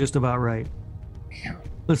 Seems just about right. Damn.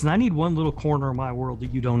 Listen, I need one little corner of my world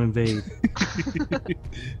that you don't invade.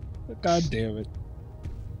 God damn it.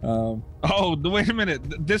 Oh, wait a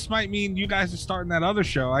minute. This might mean you guys are starting that other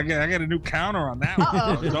show. I get a new counter on that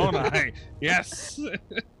one, don't I? Yes.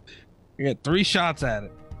 I get 3 shots at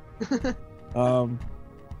it.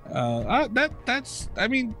 That's I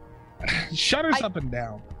mean, Shudder's up and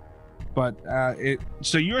down. But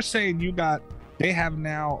so you're saying they have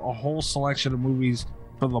now a whole selection of movies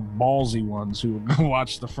for the ballsy ones who will go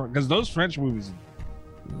watch because those French movies,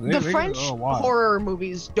 the French horror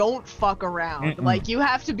movies don't fuck around. Like, you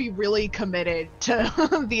have to be really committed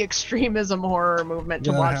to the extremism horror movement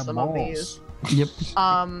to watch some of these. Yep.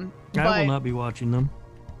 I will not be watching them.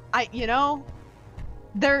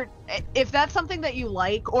 if that's something that you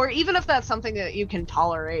like, or even if that's something that you can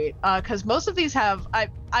tolerate, because most of these have,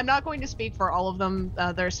 I'm not going to speak for all of them.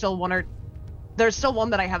 There's still one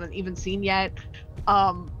that I haven't even seen yet.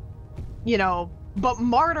 You know, but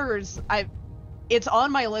Martyrs, it's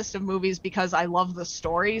on my list of movies because I love the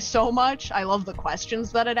story so much. I love the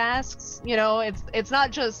questions that it asks. You know, it's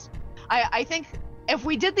not just, I think if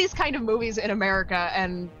we did these kind of movies in America,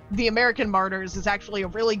 and The American Martyrs is actually a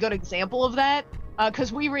really good example of that,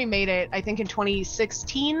 because we remade it, I think in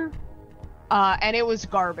 2016, and it was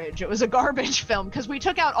garbage. It was a garbage film because we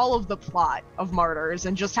took out all of the plot of Martyrs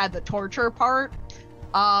and just had the torture part,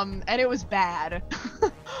 and it was bad.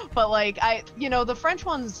 But like, the French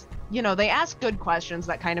ones, they ask good questions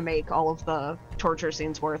that kind of make all of the torture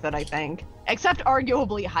scenes worth it, I think. Except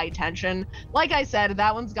arguably High Tension. Like I said,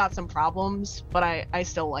 that one's got some problems, but I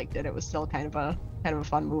still liked it. It was still kind of a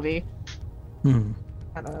fun movie. I don't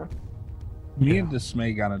know. Me and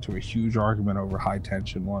Dismay got into a huge argument over High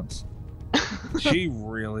Tension once. She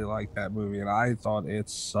really liked that movie, and I thought it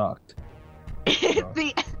sucked.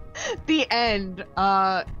 The end,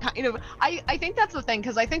 kind of. I think that's the thing,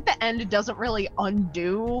 because I think the end doesn't really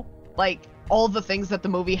undo like all the things that the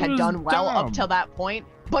movie had done well up till that point,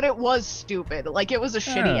 but it was stupid. Like, it was a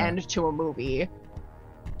shitty end to a movie.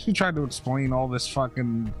 She tried to explain all this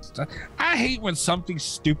fucking stuff. I hate when something's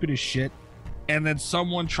stupid as shit, and then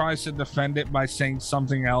someone tries to defend it by saying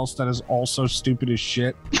something else that is also stupid as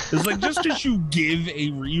shit. It's like, just because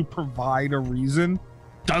you provide a reason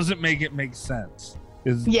doesn't make it make sense.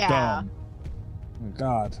 Is dumb.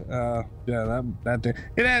 God, that day.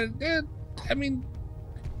 I mean,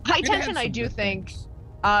 High Tension, I do think.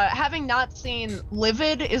 Having not seen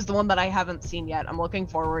Livid is the one that I haven't seen yet. I'm looking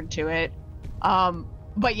forward to it.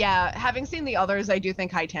 But yeah, having seen the others, I do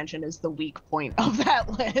think High Tension is the weak point of that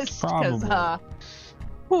list. Probably.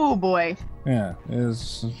 Oh boy. Yeah,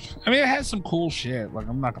 it has some cool shit. Like,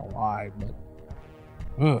 I'm not gonna lie, but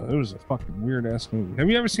it was a fucking weird ass movie. Have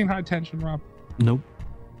you ever seen High Tension, Rob? Nope.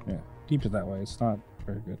 Yeah, keep it that way. It's not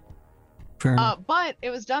very good. Fair enough. But it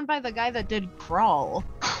was done by the guy that did Crawl.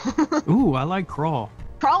 Ooh, I like Crawl.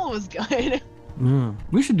 Crawl was good.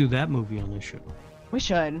 We should do that movie on this show. We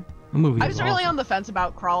should. The movie I was really on the fence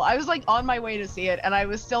about Crawl. I was like on my way to see it, and I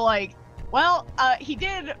was still like, well, he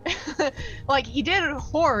did he did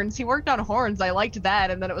horns. He worked on horns. I liked that,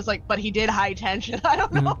 and then it was like, but he did High Tension. I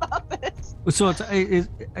don't know about this. So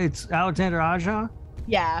it's Alexander Aja?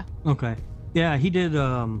 Yeah. Okay. Yeah, he did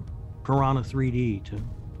Piranha 3D too.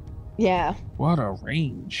 Yeah. What a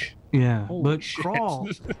range. Yeah, Holy but shit. Crawl.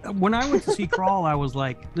 When I went to see Crawl, I was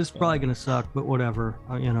like, "This is probably gonna suck," but whatever.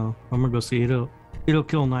 I'm gonna go see it. It'll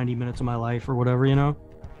kill 90 minutes of my life or whatever,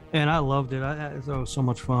 And I loved it. It was so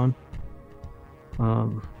much fun.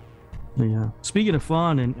 Yeah. Speaking of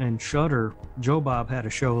fun and Shudder, Joe Bob had a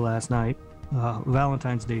show last night,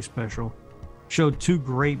 Valentine's Day special. Showed two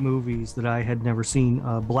great movies that I had never seen.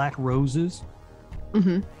 Black Roses,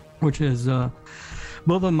 which is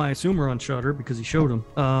both of them I assume are on Shudder because he showed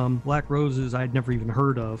them. Black Roses I'd never even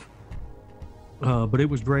heard of, but it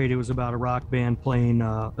was great. It was about a rock band playing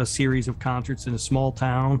a series of concerts in a small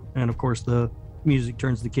town, and of course the music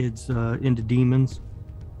turns the kids into demons.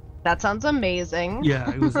 That sounds amazing. Yeah,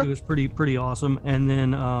 it was pretty awesome. And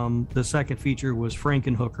then the second feature was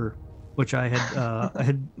Frankenhooker, which I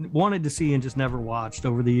had wanted to see and just never watched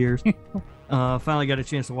over the years. Finally got a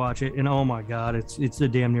chance to watch it, and oh my god, it's a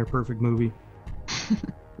damn near perfect movie.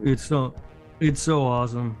 It's so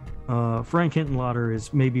awesome. Frank Hintenlotter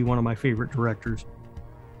is maybe one of my favorite directors.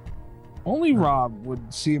 Only Rob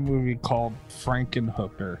would see a movie called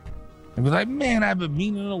Frankenhooker and be like, "Man, I've been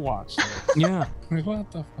meaning to watch this." Yeah. Like,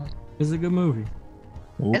 what the fuck? It's a good movie.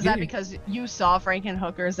 Is that because you saw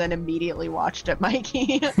Frankenhookers and immediately watched it,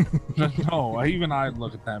 Mikey? No, I'd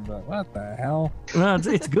look at that and be like, what the hell? No,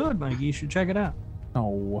 it's good, Mikey. You should check it out.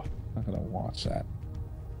 No, I'm not gonna watch that.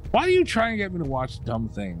 Why do you try and get me to watch dumb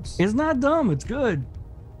things? It's not dumb. It's good.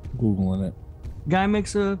 Googling it. Guy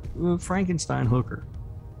makes a Frankenstein hooker.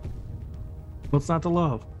 What's not to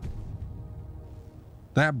love?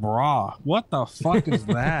 That bra. What the fuck is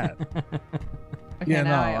that? Okay,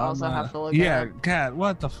 now I also have to look at it. Kat,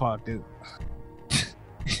 what the fuck? It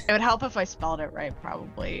would help if I spelled it right,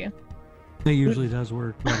 probably. It usually does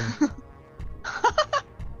work better.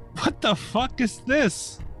 What the fuck is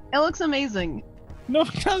this? It looks amazing. No,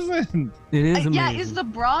 it doesn't. It is amazing. Yeah, is the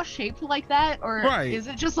bra shaped like that, or is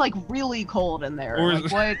it just like really cold in there? Or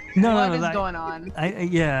like, what is going on?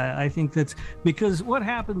 I think that's because what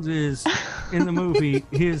happens is in the movie,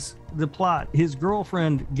 his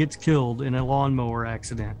girlfriend gets killed in a lawnmower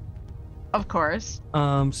accident. Of course.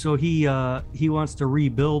 So he wants to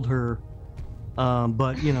rebuild her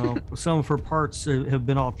But you know, some of her parts have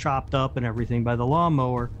been all chopped up and everything by the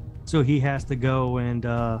lawnmower, so he has to go and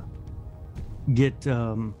get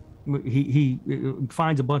he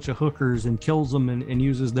finds a bunch of hookers and kills them and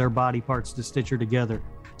uses their body parts to stitch her together.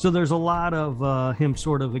 So there's a lot of him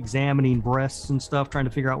sort of examining breasts and stuff, trying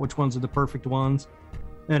to figure out which ones are the perfect ones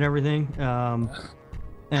and everything.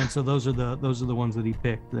 And so those are the ones that he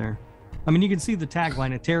picked there. I mean, you can see the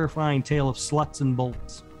tagline: "A terrifying tale of sluts and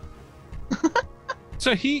bolts."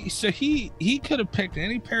 So he could have picked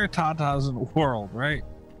any pair of tatas in the world, right?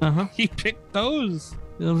 Uh-huh. He picked those.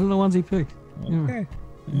 Those are the ones he picked. Okay.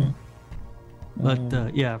 Yeah.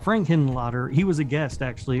 But yeah, Frank Henenlotter, he was a guest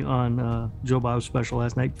actually on Joe Bob's special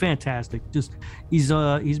last night. Fantastic. Just he has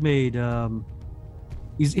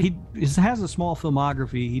a small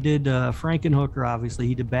filmography. He did Frankenhooker, obviously.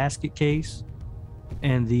 He did Basket Case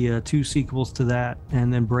and the 2 sequels to that,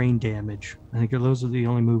 and then Brain Damage. I think those are the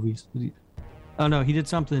only movies. Oh no, he did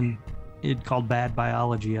something called Bad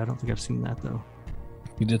Biology. I don't think I've seen that though.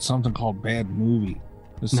 He did something called Bad Movie.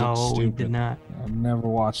 This No, looks he stupid. did not. I've never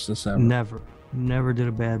watched this ever. Never did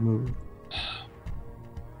a bad movie.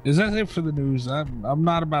 Is that it for the news? I'm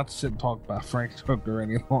not about to sit and talk about Frank Hooker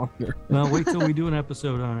any longer. Well, wait till we do an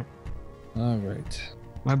episode on it. All right.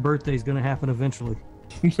 My birthday's gonna happen eventually.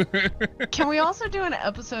 Can we also do an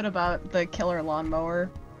episode about the killer lawnmower?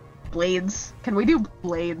 Blades. Can we do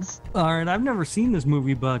Blades? All right, I've never seen this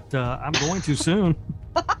movie, but I'm going to soon.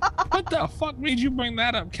 What the fuck made you bring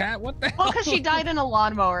that up, Kat? What the hell? Well, because she died in a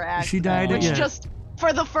lawnmower accident. She died, which yeah. just,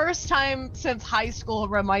 for the first time since high school,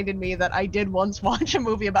 reminded me that I did once watch a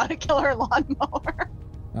movie about a killer lawnmower.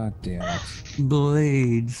 God damn it.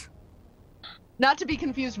 Blades. Not to be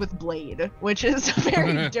confused with Blade, which is a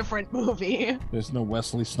very different movie. There's no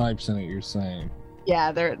Wesley Snipes in it, you're saying.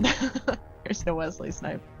 Yeah, there's no Wesley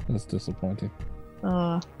Snipes. That's disappointing.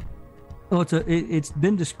 Oh, it's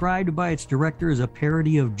been described by its director as a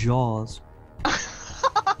parody of Jaws.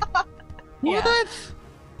 Yeah.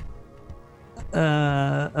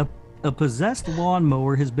 A possessed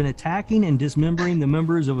lawnmower has been attacking and dismembering the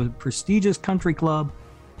members of a prestigious country club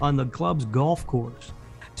on the club's golf course.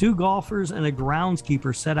 2 golfers and a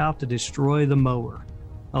groundskeeper set out to destroy the mower.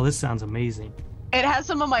 Oh, this sounds amazing. It has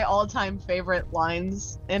some of my all-time favorite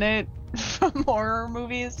lines in it from horror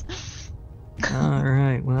movies. All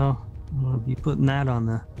right, well, I'll be putting that on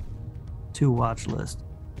the to-watch list.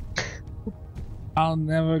 I'll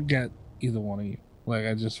never get either one of you. Like,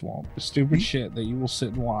 I just won't. The stupid shit that you will sit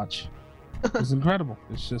and watch is incredible.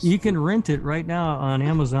 It's just... You can rent it right now on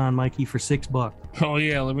Amazon, Mikey, for $6. Oh,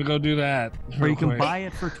 yeah, let me go do that. Or you can quick. buy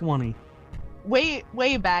it for $20.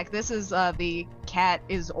 Way back, this is the Cat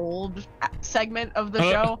is Old segment of the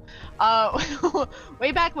show.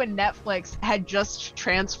 Way back when Netflix had just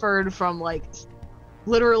transferred from like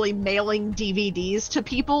literally mailing DVDs to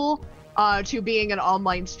people to being an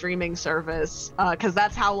online streaming service, because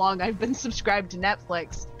that's how long I've been subscribed to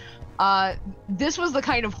Netflix. This was the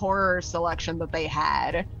kind of horror selection that they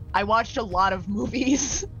had. I watched a lot of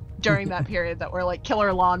movies during that period that were like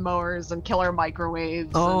killer lawnmowers and killer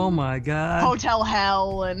microwaves. Oh and my god. Hotel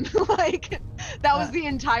Hell, and like that was the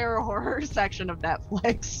entire horror section of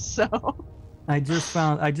Netflix. So I just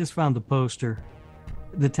found the poster.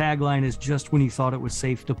 The tagline is "Just when you thought it was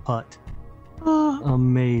safe to putt."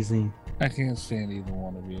 Amazing. I can't stand either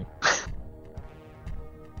one of you.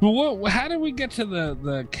 But how did we get to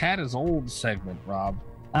the Cat is Old segment, Rob?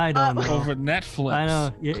 I don't know. Over Netflix. I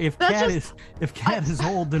know. If That's Cat is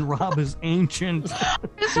old, then Rob is ancient. I was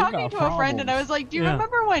We talking got to a friend and I problems. was like, do you Yeah.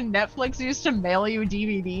 remember when Netflix used to mail you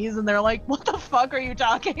DVDs? And they're like, what the fuck are you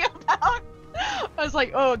talking about? I was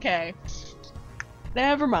like, oh, okay.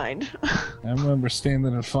 Never mind. I remember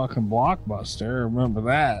standing in fucking Blockbuster. I remember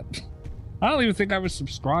that. I don't even think I was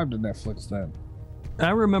subscribed to Netflix then.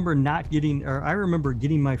 I remember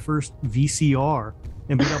getting my first VCR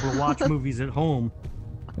and being able to watch movies at home.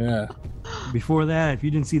 Yeah. Before that, if you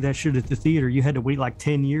didn't see that shit at the theater, you had to wait like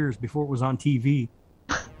 10 years before it was on TV.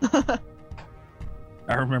 I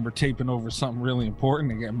remember taping over something really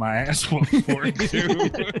important and getting my ass whooped for it too.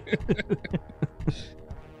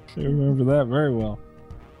 I remember that very well.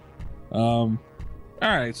 All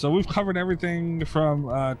right, so we've covered everything from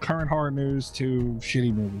current horror news to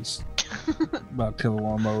shitty movies about killer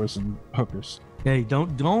lawnmowers and hookers. Hey,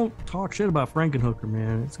 don't talk shit about Frankenhooker,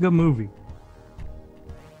 man. It's a good movie.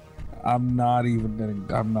 I'm not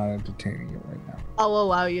entertaining it right now. I'll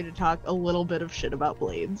allow you to talk a little bit of shit about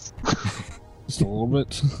Blades. Just a little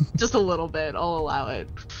bit. Just a little bit. I'll allow it.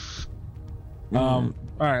 All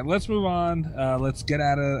right, let's move on. Let's get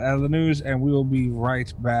out of the news, and we will be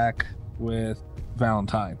right back with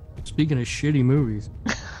Valentine. Speaking of shitty movies,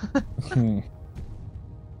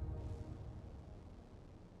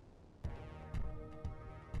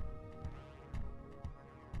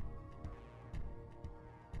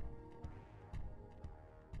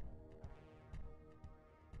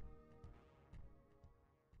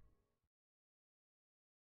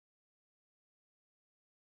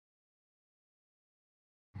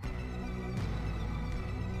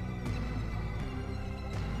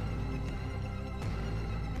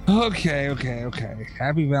 Okay.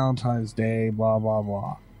 Happy Valentine's Day, blah, blah,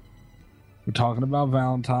 blah. We're talking about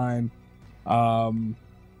Valentine. I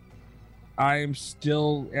am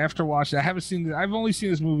still, after watching, I've only seen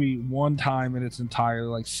this movie one time in its entirety,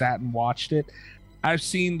 like sat and watched it. I've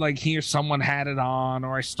seen like here someone had it on,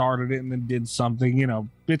 or I started it and then did something, you know,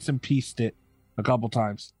 bits and pieced it a couple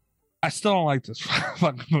times. I still don't like this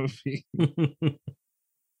fucking movie. You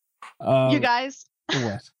guys,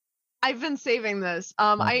 what? I've been saving this.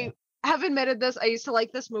 I have admitted this. I used to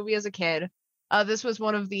like this movie as a kid. This was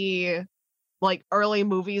one of the like early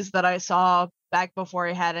movies that I saw back before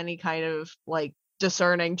I had any kind of like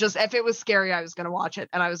discerning. Just if it was scary, I was gonna watch it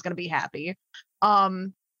and I was gonna be happy.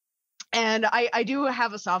 And I do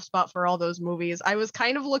have a soft spot for all those movies. I was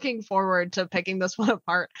kind of looking forward to picking this one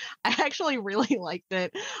apart. I actually really liked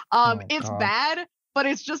it. It's God. bad, but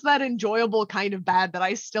it's just that enjoyable kind of bad that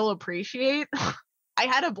I still appreciate. I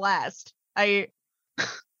had a blast. It's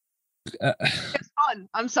fun.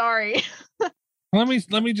 I'm sorry. Let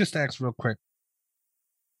me just ask real quick.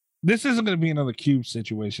 This isn't going to be another Cube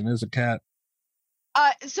situation, is it, Kat?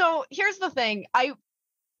 So here's the thing.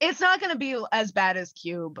 It's not going to be as bad as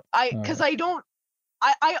Cube. Because I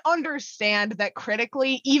understand that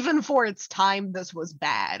critically, even for its time, this was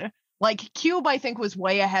bad. Like Cube, I think, was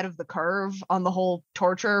way ahead of the curve on the whole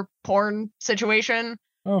torture porn situation.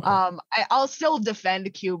 Okay. I'll still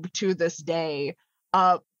defend Cube to this day.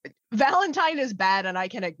 Valentine is bad, and I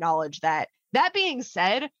can acknowledge that. That being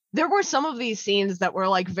said, there were some of these scenes that were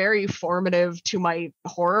like very formative to my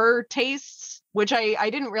horror tastes, which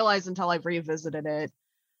I didn't realize until I revisited it.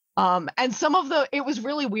 And it was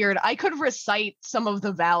really weird. I could recite some of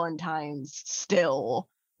the Valentines still,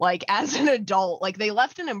 like as an adult, like they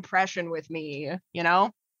left an impression with me, you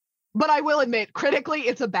know? But I will admit, critically,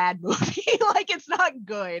 it's a bad movie. Like it's not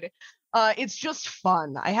good. It's just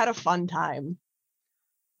fun. I had a fun time.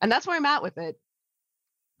 And that's where I'm at with it.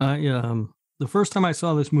 The first time I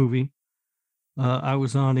saw this movie, I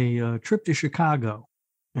was on a trip to Chicago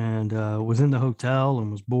and was in the hotel and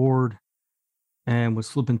was bored and was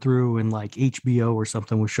flipping through, and like HBO or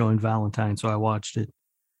something was showing Valentine. So I watched it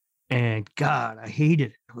and God, I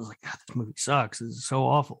hated it. I was like, God, this movie sucks. This is so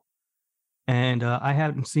awful. And I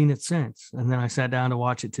haven't seen it since. And then I sat down to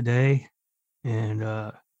watch it today and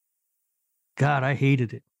God, I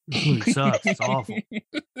hated it. This movie sucks. It's awful.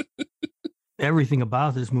 Everything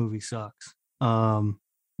about this movie sucks. Damn.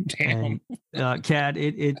 And Kat,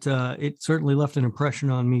 it certainly left an impression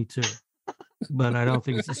on me too, but I don't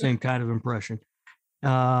think it's the same kind of impression.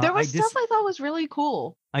 There was stuff I thought was really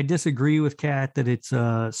cool. I disagree with Kat that it's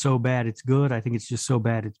so bad it's good. I think it's just so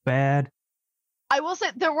bad it's bad. I will say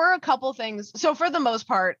there were a couple things. So for the most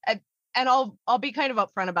part, and I'll be kind of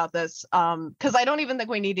upfront about this, because I don't even think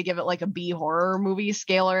we need to give it like a B horror movie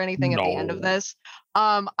scale or anything at the end of this.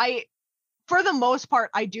 For the most part,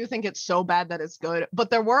 I do think it's so bad that it's good, but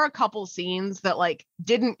there were a couple scenes that like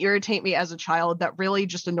didn't irritate me as a child that really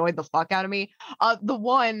just annoyed the fuck out of me. The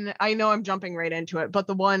one, I know I'm jumping right into it, but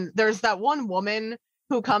there's that one woman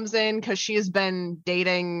who comes in because she has been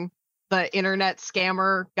dating the internet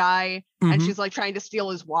scammer guy, and she's like trying to steal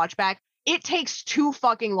his watch back. It takes too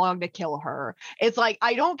fucking long to kill her. It's like,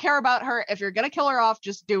 I don't care about her. If you're gonna kill her off,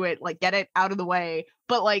 just do it. Like, get it out of the way.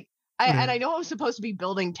 But like, and I know it was supposed to be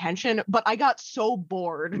building tension, but I got so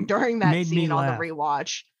bored during that scene on the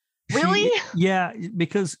rewatch. Really? Yeah,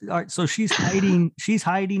 because so she's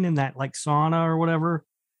hiding in that like sauna or whatever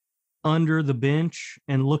under the bench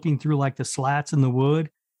and looking through like the slats in the wood,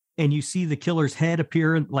 and you see the killer's head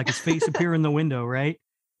appear, like his face appear in the window, right?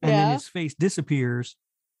 And then his face disappears,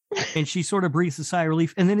 and she sort of breathes a sigh of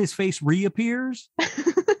relief, and then his face reappears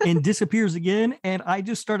and disappears again. And I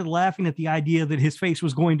just started laughing at the idea that his face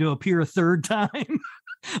was going to appear a third time.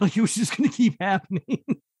 Like it was just going to keep happening.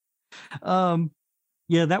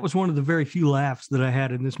 Yeah, that was one of the very few laughs that I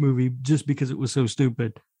had in this movie, just because it was so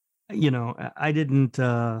stupid. You know, I didn't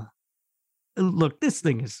look, this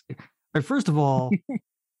thing is, first of all,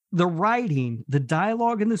 the writing, the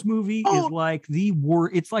dialogue in this movie is like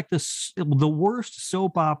it's like the worst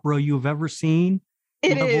soap opera you've ever seen.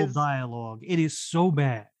 It level is dialogue. It is so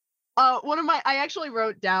bad. I actually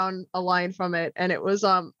wrote down a line from it, and it was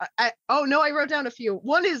I wrote down a few.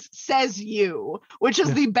 One is "says you," which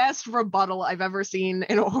is the best rebuttal I've ever seen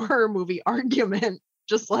in a horror movie argument.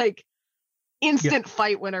 Just like instant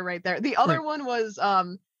fight winner right there. The other one was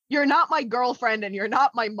 "you're not my girlfriend and you're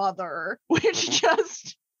not my mother," which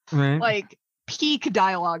just like peak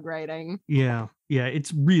dialogue writing. Yeah,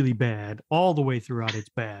 it's really bad all the way throughout. It's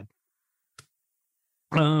bad.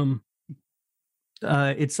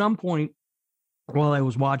 At some point while I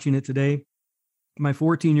was watching it today, my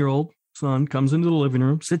 14-year-old son comes into the living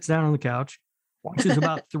room, sits down on the couch, watches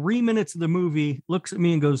about 3 minutes of the movie, looks at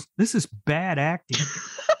me and goes, "This is bad acting."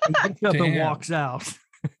 And gets up and Damn. walks out.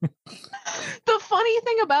 The funny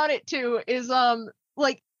thing about it too is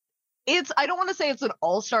like I don't want to say it's an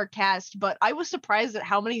all-star cast, but I was surprised at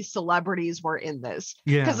how many celebrities were in this.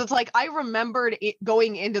 Yeah. Because it's like I remembered it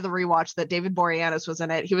going into the rewatch that David Boreanaz was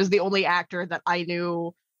in it. He was the only actor that I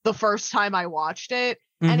knew the first time I watched it.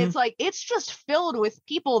 And Mhm. it's like it's just filled with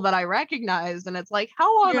people that I recognized, and it's like, how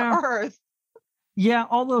on Yeah. earth? Yeah,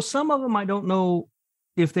 although some of them I don't know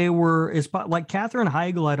if they were as like Katherine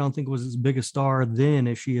Heigl, I don't think was as big a star then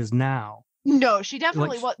as she is now. No, she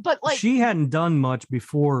definitely Like, was. But like she hadn't done much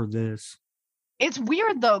before this. it's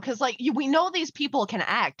weird though, because like we know these people can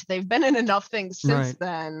act. They've been in enough things since Right.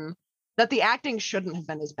 then that the acting shouldn't have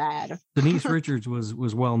been as bad. Denise Richards was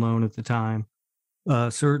well known at the time,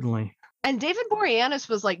 certainly. And David Boreanaz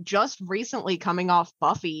was like just recently coming off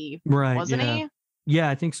Buffy, Right? wasn't yeah. he? Yeah,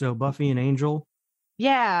 I think so. Buffy and Angel.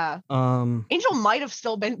 Yeah. Angel might have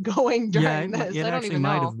still been going during Yeah, this. it I don't actually even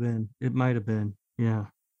might know. have been. It might have been. Yeah.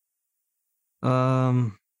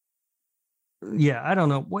 Yeah, I don't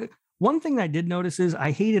know. One thing I did notice is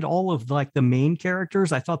I hated all of like the main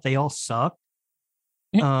characters. I thought they all sucked.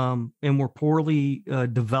 And were poorly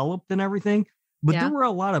developed and everything. But Yeah. there were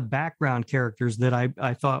a lot of background characters that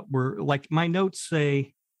I thought were like my notes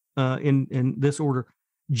say in this order.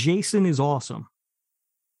 Jason is awesome.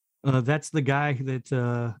 That's the guy that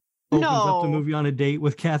opens up the No. movie on a date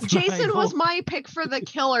with Katherine Jason Heigl. was my pick for the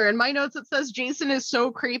killer. In my notes, it says Jason is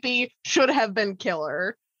so creepy, should have been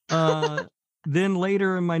killer. Then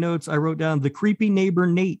later in my notes, I wrote down the creepy neighbor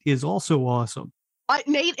Nate is also awesome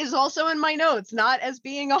Nate is also in my notes, not as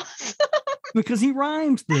being awesome. because he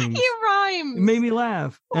rhymes things. He rhymes. It made me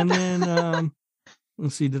laugh. And then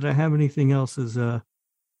let's see, did I have anything else as oh,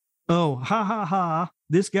 ha ha ha.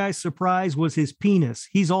 This guy's surprise was his penis.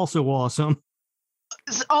 He's also awesome.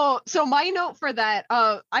 So my note for that,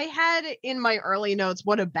 I had in my early notes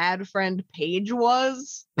what a bad friend Paige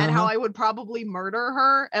was and how I would probably murder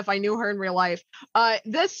her if I knew her in real life.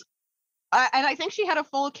 And I think she had a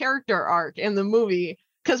full character arc in the movie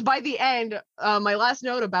because by the end, my last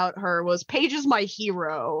note about her was Paige is my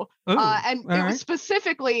hero, Ooh, and it all was right.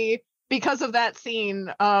 specifically because of that scene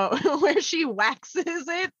where she waxes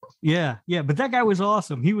it. Yeah, but that guy was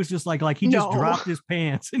awesome. He was just like he just No. dropped his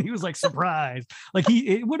pants and he was like surprised. Like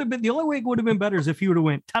it would have been the only way it would have been better is if he would have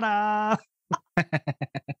went ta-da.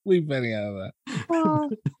 Leave Benny out of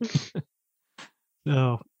that.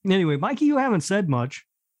 So anyway, Mikey, you haven't said much.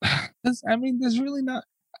 There's really not.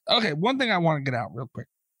 Okay, one thing I want to get out real quick.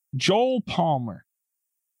 Joel Palmer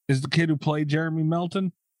is the kid who played Jeremy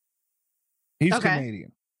Melton. He's Okay.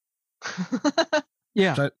 Canadian.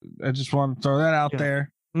 Yeah. So I just want to throw that out Yeah.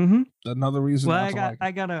 there. Mm-hmm. Another reason. Well, not to like it.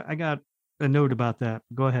 I got a note about that.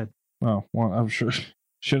 Go ahead. Oh, well, I'm sure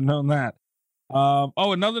should have known that.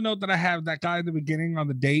 Another note that I have, that guy at the beginning on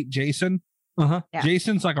the date, Jason. Uh-huh. Yeah.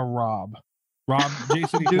 Jason's like a Rob.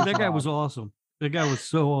 Jason. Dude, equals that guy Rob. was awesome. That guy was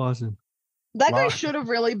so awesome. That guy Wow. should have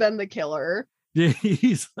really been the killer. Yeah,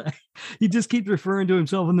 he's like, he just keeps referring to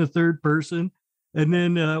himself in the third person. And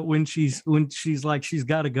then when she's like she's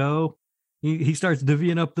got to go, he starts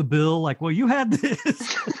divvying up the bill. Like, well, you had this.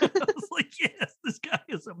 I was like, yes, this guy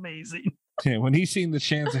is amazing. Yeah, when he seen the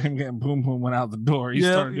chance of him getting boom boom went out the door, he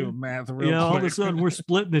Yeah, started yeah. doing math real Yeah, all of a quick. sudden we're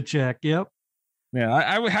splitting a check. Yep. Yeah,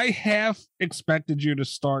 I half expected you to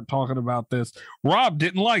start talking about this. Rob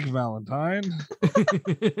didn't like Valentine.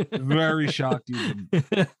 Very shocked you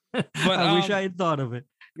didn't. I wish I had thought of it.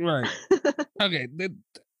 Right. Okay.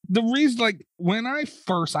 The reason, like, when I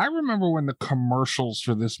remember when the commercials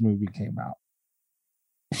for this movie came out.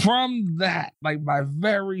 From that, like, my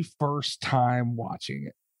very first time watching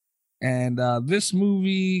it. And this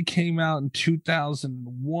movie came out in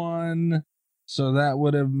 2001. So that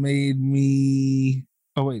would have made me,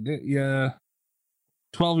 12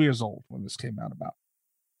 years old when this came out about.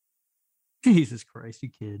 Jesus Christ, you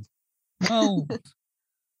kids. Well,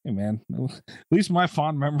 hey man, at least my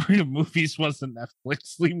fond memory of movies wasn't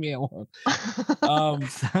Netflix. Leave me alone.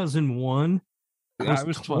 2001. I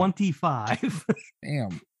was 12. 25.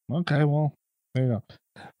 Damn. Okay, well, there you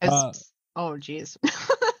go. Oh, geez.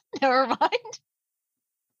 Never mind.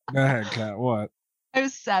 Go ahead, Kat. What? I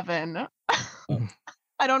was 7.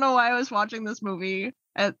 I don't know why I was watching this movie.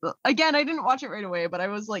 Again, I didn't watch it right away, but I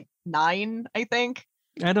was like 9, I think.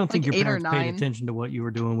 I don't think Like your 8 or parents paid 9. attention to what you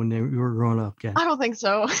were doing when you were growing up, Kat. I don't think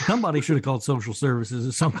so. Somebody should have called social services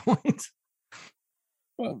at some point.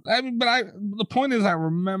 Well, the point is, I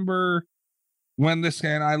remember when this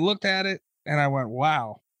came, I looked at it and I went,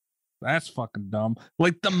 wow, That's fucking dumb.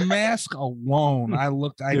 Like the mask alone, I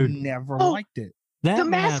Dude. never Oh. liked it. That The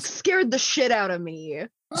mask scared the shit out of me.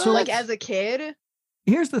 So Like let's- as a kid.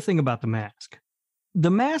 Here's the thing about the mask.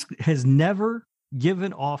 The mask has never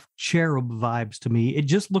given off cherub vibes to me. It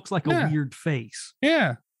just looks like Yeah. a weird face.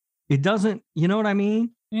 Yeah. It doesn't, you know what I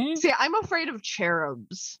mean? Mhm. See, I'm afraid of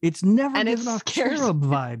cherubs. It's never And it given off scares cherub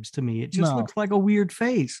vibes to me. It just No. looks like a weird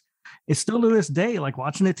face. It's still to this day, like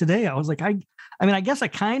watching it today, I was like, I mean, I guess I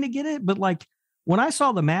kind of get it, but like when I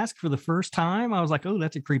saw the mask for the first time, I was like, oh,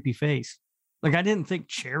 that's a creepy face. Like I didn't think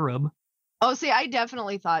cherub. Oh, see, I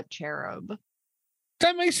definitely thought cherub.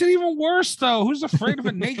 That makes it even worse, though. Who's afraid of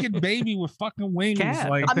a naked baby with fucking wings? Cat.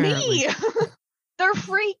 Like, Me. They're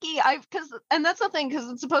freaky. And that's the thing, because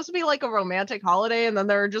it's supposed to be like a romantic holiday, and then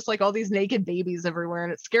there are just like all these naked babies everywhere,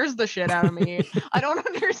 and it scares the shit out of me. I don't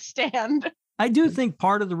understand. I do think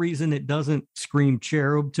part of the reason it doesn't scream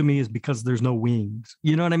cherub to me is because there's no wings.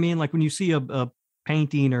 You know what I mean? Like when you see a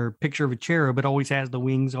painting or picture of a cherub, it always has the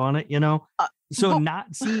wings on it, you know? So but-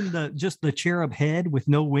 not seeing just the cherub head with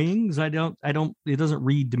no wings, it doesn't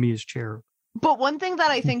read to me as cherub. But one thing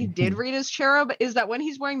that I think did read as cherub is that when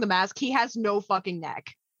he's wearing the mask, he has no fucking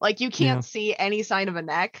neck. Like you can't Yeah. see any sign of a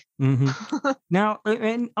neck. Mhm. Now,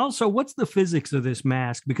 and also, what's the physics of this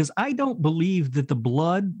mask? Because I don't believe that the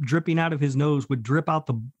blood dripping out of his nose would drip out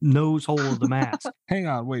the nose hole of the mask. hang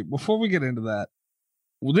on, wait. Before we get into that,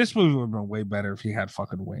 well, this movie would have been way better if he had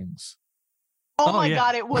fucking wings. Oh, Oh, my yeah.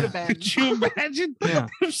 God, it would have been. Could you imagine Yeah.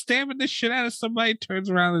 him stabbing the shit out of somebody, turns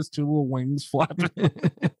around, there's two little wings flapping?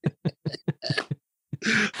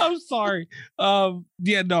 I'm sorry.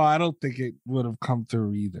 Yeah, no, I don't think it would have come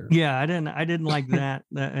through either. Yeah, I didn't like that.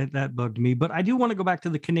 That bugged me. But I do want to go back to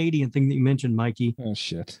the Canadian thing that you mentioned, Mikey, Oh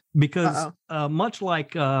shit. because much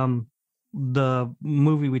like the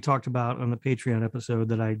movie we talked about on the Patreon episode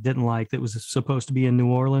that I didn't like, that was supposed to be in New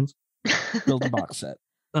Orleans. Build a box set.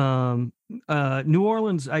 New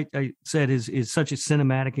Orleans, I said is such a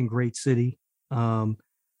cinematic and great city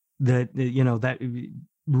that that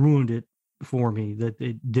ruined it for me. That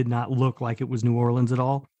it did not look like it was New Orleans at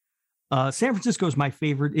all. San Francisco is my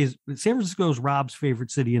favorite. San Francisco is Rob's favorite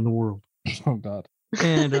city in the world, Oh god.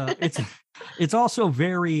 and it's also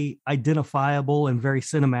very identifiable and very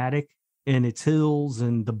cinematic in its hills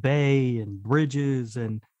and the bay and bridges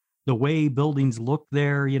and the way buildings look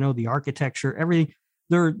there. You know, the architecture, everything.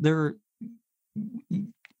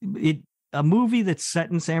 A movie that's set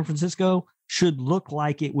in San Francisco should look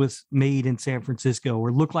like it was made in San Francisco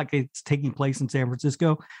or look like it's taking place in San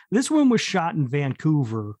Francisco. This one was shot in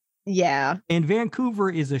Vancouver, Yeah. and Vancouver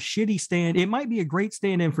is a shitty stand. It might be a great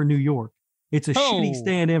stand-in for New York. It's a shitty Oh.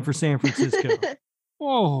 stand-in for San Francisco.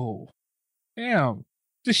 Whoa. Damn.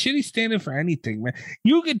 The shitty standing for anything, man.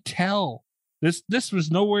 You could tell this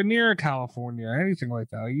was nowhere near California or anything like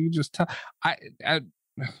that. You just tell. I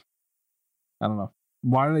don't know.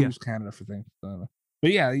 Why do they Yeah. use Canada for things? I don't know.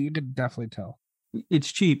 But yeah, you could definitely tell.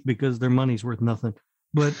 It's cheap because their money's worth nothing.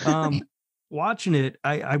 But watching it,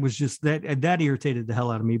 I was just that irritated the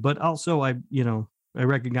hell out of me. But also, I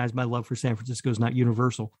recognize my love for San Francisco is not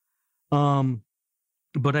universal.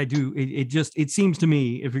 But I do. It seems to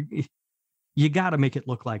me if you got to make it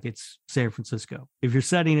look like it's San Francisco. If you're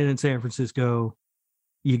setting it in San Francisco,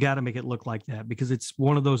 you got to make it look like that because it's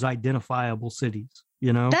one of those identifiable cities.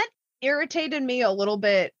 You know. That irritated me a little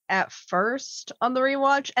bit at first on the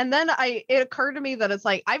rewatch, and then it occurred to me that it's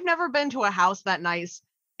like I've never been to a house that nice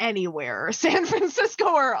anywhere, San Francisco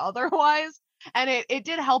or otherwise, and it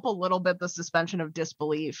did help a little bit the suspension of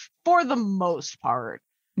disbelief for the most part.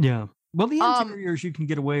 Yeah. Well, the interiors you can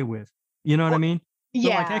get away with. You know what I mean? So,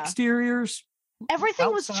 Yeah, like exteriors.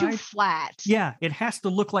 everything was too outside- flat. Yeah, it has to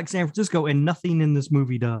look like San Francisco, and nothing in this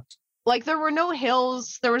movie does. Like there were no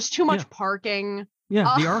hills, there was too much Yeah. parking.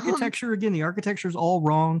 Yeah, the Um, architecture again. The architecture is all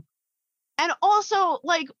wrong. And also,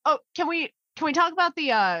 like, can we talk about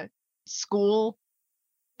the school,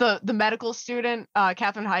 the medical student,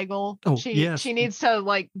 Katherine Heigl? Oh, she yes. she needs to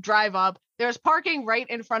like drive up. There's parking right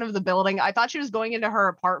in front of the building. I thought she was going into her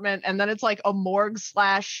apartment, and then it's like a morgue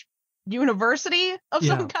 / university of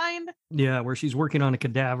Yeah. some kind Yeah, where she's working on a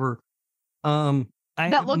cadaver.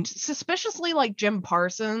 that looked suspiciously like Jim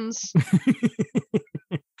Parsons.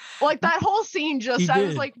 Like that whole scene, just He I was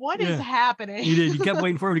did. like, what is Yeah. happening? You did. You kept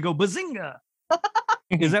waiting for him to go bazinga.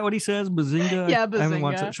 Is that what he says? Bazinga. Yeah, I haven't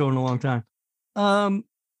watched bazinga. that show in a long time.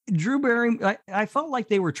 Drew Barrymore. I felt like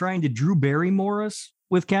they were trying to Drew Barrymore us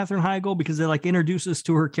with Katherine Heigl because they like introduced us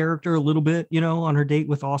to her character a little bit, you know, on her date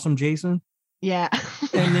with Awesome Jason, Yeah.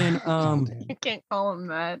 and then Damn. You can't call him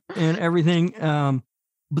that. and everything.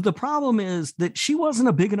 But the problem is that she wasn't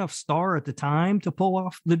a big enough star at the time to pull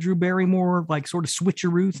off the Drew Barrymore like sort of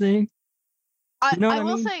switcheroo thing. I, You know what I I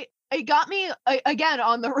will mean? say it got me again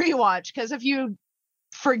on the rewatch, because if you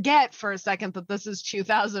forget for a second that this is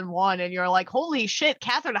 2001 and you're like, holy shit,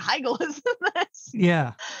 Katherine Heigl is in this.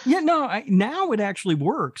 Yeah. No, now it actually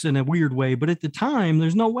works in a weird way, but at the time,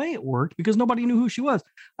 there's no way it worked because nobody knew who she was.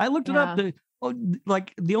 I looked it up.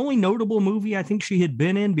 Like the only notable movie I think she had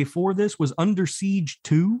been in before this was Under Siege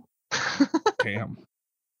 2. Damn.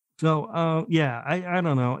 So, yeah, I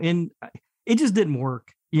don't know. And it just didn't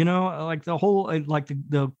work, you know, like the whole, like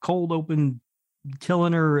the cold open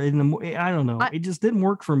killing her in the, I don't know. It just didn't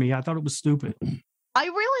work for me. I thought it was stupid. I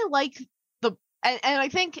really like and I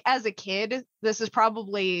think as a kid, this is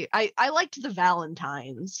probably, I liked the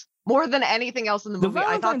Valentines more than anything else in the movie.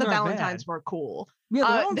 I thought the Valentines were cool. Yeah, the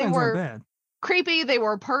Valentines they were bad. Creepy. They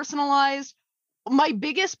were personalized. My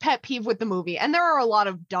biggest pet peeve with the movie, and there are a lot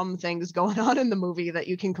of dumb things going on in the movie that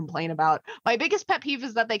you can complain about. My biggest pet peeve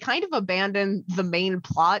is that they kind of abandon the main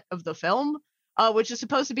plot of the film, which is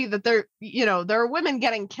supposed to be that there are women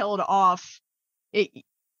getting killed off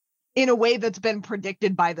in a way that's been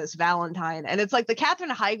predicted by this Valentine. And it's like the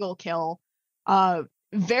Katherine Heigl kill,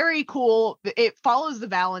 very cool. It follows the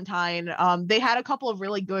Valentine. They had a couple of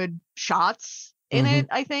really good shots in it,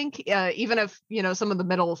 I think, even if, some of the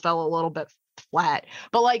middle fell a little bit flat.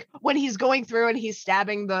 But like when he's going through and he's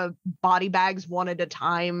stabbing the body bags one at a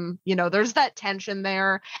time, there's that tension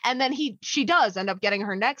there. And then she does end up getting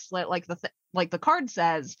her neck slit, like the card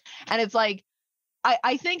says. And it's like,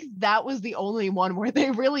 I think that was the only one where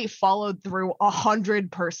they really followed through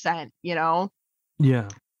 100%, Yeah.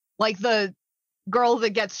 Like the girl that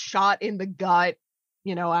gets shot in the gut,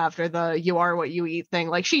 after the you are what you eat thing.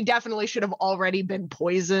 Like she definitely should have already been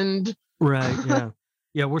poisoned. Right. Yeah.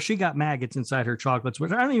 Yeah. Well, she got maggots inside her chocolates,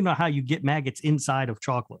 which I don't even know how you get maggots inside of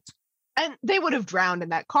chocolates. And they would have drowned in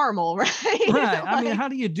that caramel, right? Right. I mean, how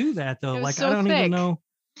do you do that though? Like, so I don't thick. even know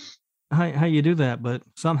how you do that, but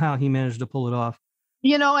somehow he managed to pull it off.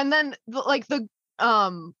 And then the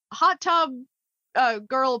hot tub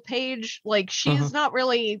girl Paige, like she's not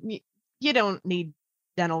really, you don't need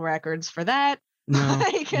dental records for that. No,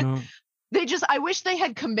 no. I wish they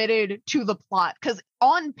had committed to the plot, because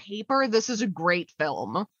on paper this is a great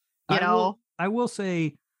film. I will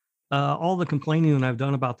say all the complaining that I've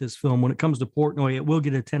done about this film, when it comes to Portnoy, it will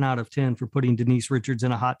get a 10 out of 10 for putting Denise Richards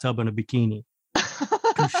in a hot tub and a bikini.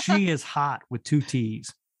 Because she is hot with 2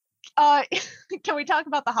 T's. Can we talk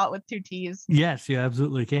about the hot with 2 T's? Yes, you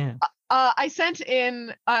absolutely can. I sent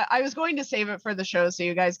in, I was going to save it for the show so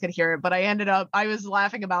you guys could hear it, but I was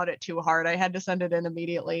laughing about it too hard. I had to send it in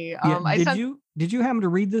immediately. Did you happen to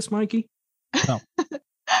read this, Mikey? No.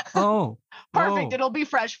 Oh. Perfect. Oh. It'll be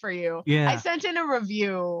fresh for you. Yeah. I sent in a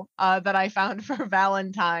review that I found for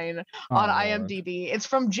Valentine on IMDb. It's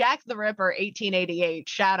from Jack the Ripper, 1888.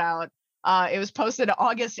 Shout out. It was posted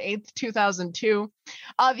August 8th, 2002.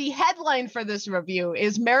 The headline for this review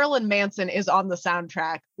is Marilyn Manson is on the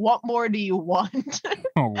soundtrack. What more do you want?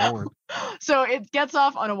 Oh, Lord. So it gets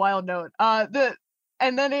off on a wild note. And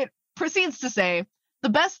then it proceeds to say, the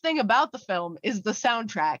best thing about the film is the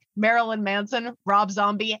soundtrack, Marilyn Manson, Rob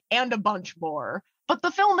Zombie, and a bunch more. But the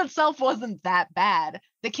film itself wasn't that bad.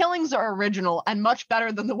 The killings are original and much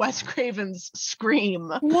better than the Wes Craven's Scream.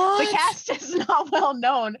 What? The cast is not well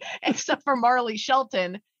known except for Marley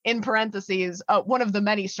Shelton, in parentheses, one of the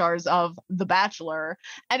many stars of The Bachelor,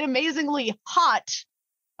 and amazingly hot,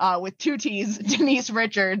 with 2 T's, Denise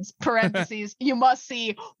Richards, parentheses, you must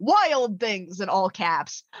see wild things in all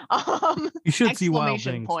caps. You should see wild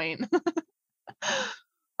things. Point.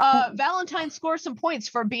 Valentine scores some points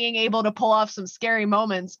for being able to pull off some scary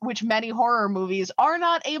moments, which many horror movies are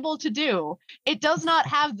not able to do. It does not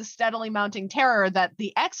have the steadily mounting terror that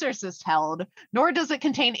The Exorcist held, nor does it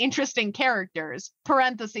contain interesting characters.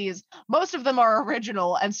 Parentheses, most of them are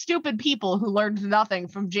original and stupid people who learned nothing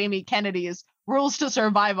from Jamie Kennedy's Rules to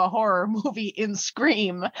Survive a Horror Movie in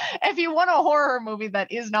Scream. If you want a horror movie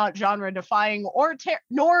that is not genre-defying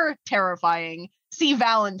nor terrifying, see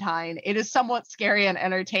Valentine. It is somewhat scary and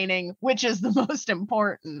entertaining, which is the most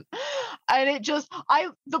important. And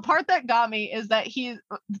the part that got me is that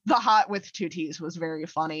the hot with 2 T's was very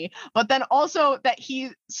funny, but then also that he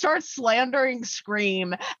starts slandering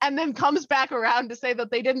Scream and then comes back around to say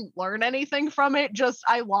that they didn't learn anything from it.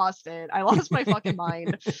 I lost it. I lost my fucking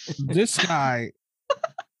mind. This guy,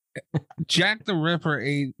 Jack the Ripper,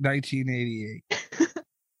 1988.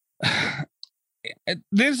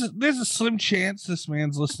 There's a slim chance this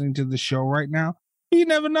man's listening to the show right now. You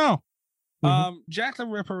never know. Jack the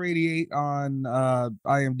Ripper 88 on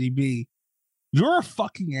IMDb. You're a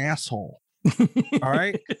fucking asshole. All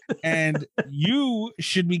right. And you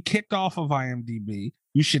should be kicked off of IMDb.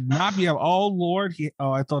 You should not be. Oh, Lord.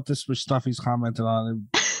 I thought this was stuff he's commented on.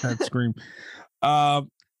 That scream.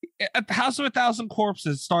 At the House of 1,000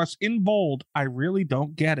 Corpses starts in bold. I really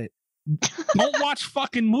don't get it. Don't watch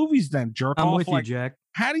fucking movies then, jerk I'm off. with you, Jack.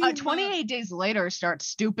 How do you 28 Days Later starts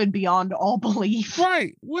stupid beyond all belief.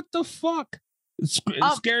 Right. What the fuck?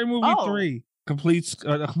 Scary Movie 3.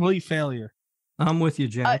 Complete failure. I'm with you,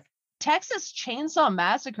 Jack. Texas Chainsaw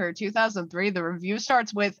Massacre 2003. The review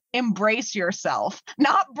starts with "Embrace yourself,"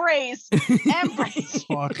 not brace. Embrace.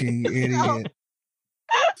 Fucking idiot.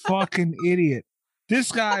 Fucking idiot.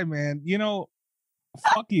 This guy, man.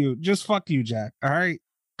 Fuck you. Just fuck you, Jack. All right.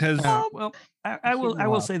 Because well, I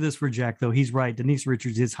will say this for Jack though. He's right. Denise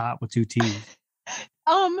Richards is hot with 2 T's.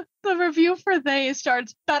 The review for They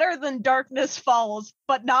starts better than Darkness Falls,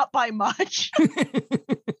 but not by much.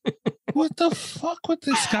 what the fuck with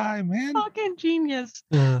this guy, man? Fucking genius.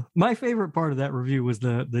 My favorite part of that review was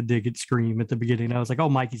the dig it scream at the beginning. I was like, oh,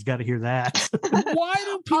 Mikey's got to hear that. Why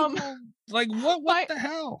do people like what the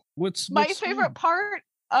hell? What's my favorite part?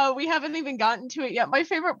 We haven't even gotten to it yet. My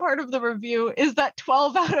favorite part of the review is that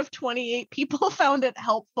 12 out of 28 people found it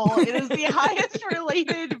helpful. It is the highest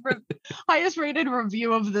rated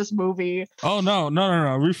review of this movie. Oh no.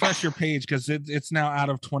 Refresh your page because it's now out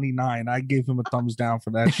of 29. I gave him a thumbs down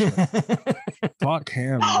for that shit. Fuck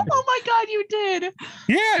him. Man. Oh my god, you did.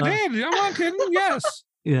 Yeah, I did. I'm not kidding. Yes.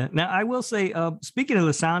 Yeah. Now I will say, speaking of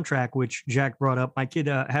the soundtrack, which Jack brought up, my kid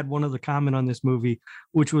had one other comment on this movie,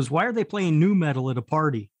 which was, "Why are they playing nu metal at a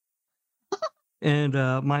party?" And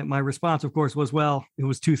my response, of course, was, "Well, it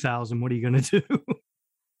was 2000. What are you going to do?"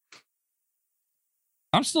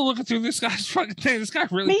 I'm still looking through this guy's fucking thing. This guy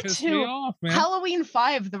really pissed me off, man. Halloween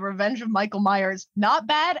 5: The Revenge of Michael Myers, not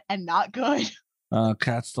bad and not good.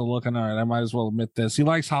 Cat's still looking. All right, I might as well admit this. He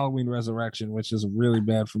likes Halloween Resurrection, which is really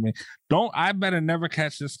bad for me. I better never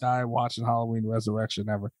catch this guy watching Halloween Resurrection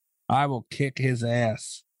ever. I will kick his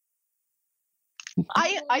ass.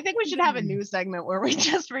 I think we should have a new segment where we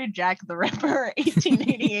just read Jack the Ripper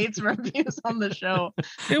 1888's reviews on the show.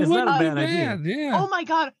 It wasn't a bad idea. Yeah. Oh my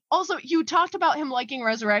god. Also, you talked about him liking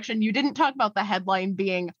Resurrection. You didn't talk about the headline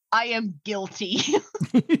being "I am guilty."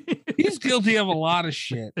 He's guilty of a lot of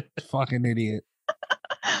shit. Fucking idiot.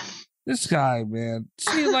 This guy, man.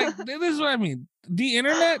 See, like, this is what I mean. The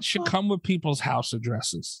internet should come with people's house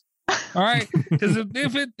addresses. All right, because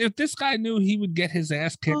if this guy knew he would get his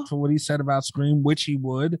ass kicked for what he said about Scream, which he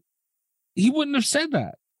wouldn't have said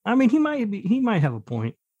that. I mean, he might have a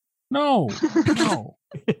point. No. I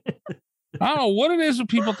don't know what it is with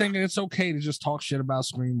people thinking it's okay to just talk shit about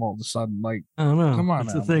Scream all of a sudden. Like, I don't know. Come on,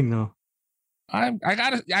 that's the thing, though.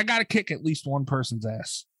 I gotta kick at least one person's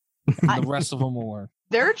ass. And the rest of them will learn.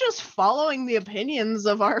 They're just following the opinions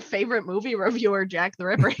of our favorite movie reviewer, Jack the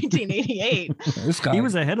Ripper 1888. This guy, he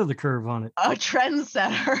was ahead of the curve on it. A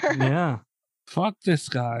trendsetter. Yeah. Fuck this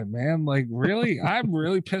guy, man. Like, really? I'm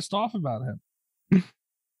really pissed off about him.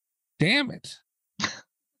 Damn it.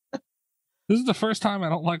 This is the first time I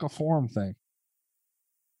don't like a forum thing.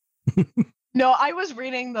 No, I was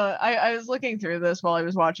reading I was looking through this while I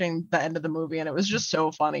was watching the end of the movie, and it was just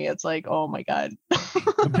so funny. It's like, oh my god.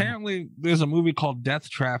 Apparently, there's a movie called Death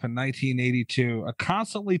Trap in 1982, a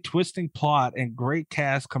constantly twisting plot and great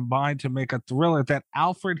cast combined to make a thriller that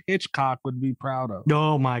Alfred Hitchcock would be proud of.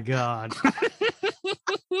 Oh my god.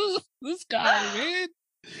 This guy, man.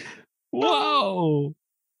 Whoa.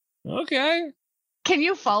 Okay. Can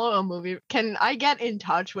you follow a movie? Can I get in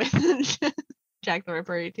touch with Jack the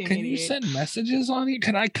Ripper 1888? Can you send messages on it?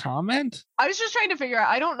 Can I comment? I was just trying to figure out.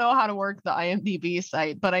 I don't know how to work the IMDb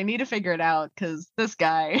site, but I need to figure it out because this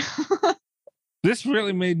guy. This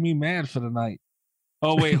really made me mad for the night.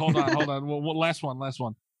 Oh wait, hold on. Well, last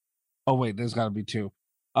one. Oh wait, there's got to be two.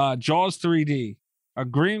 Jaws 3D.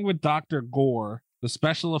 Agreeing with Dr. Gore, the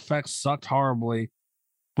special effects sucked horribly,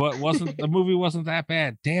 but the movie wasn't that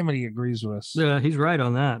bad. Damn it, he agrees with us. Yeah, he's right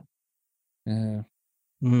on that. Yeah.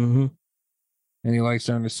 Mm-hmm. And he likes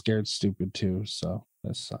Ernest Scared Stupid too, so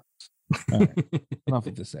that sucks. All right. Enough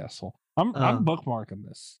of this asshole. I'm bookmarking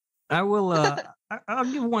this. I will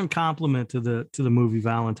I'll give one compliment to the movie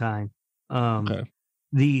Valentine. Okay.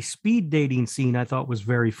 The speed dating scene I thought was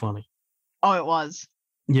very funny. Oh, it was.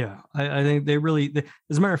 Yeah, I think they really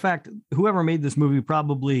as a matter of fact, whoever made this movie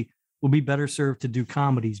probably will be better served to do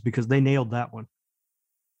comedies because they nailed that one.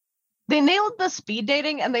 They nailed the speed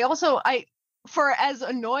dating, and they also for as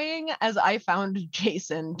annoying as I found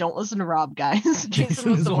Jason, don't listen to Rob, guys.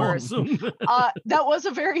 Jason was the worst. Awesome. That was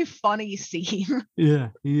a very funny scene. Yeah,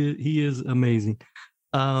 he is amazing.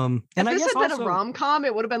 And If I this guess had been also, a rom-com,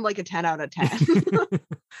 it would have been like a 10 out of 10.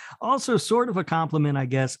 also sort of a compliment, I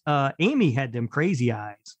guess. Amy had them crazy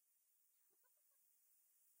eyes.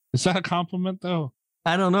 Is that a compliment though?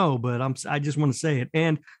 I don't know, but I just want to say it.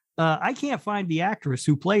 And I can't find the actress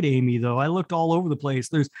who played Amy though. I looked all over the place.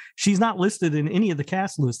 She's not listed in any of the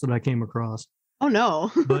cast lists that I came across. Oh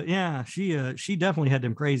no. But yeah, she definitely had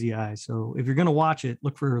them crazy eyes. So if you're gonna watch it,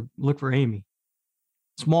 look for Amy.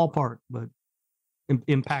 Small part, but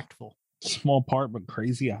impactful. Small part, but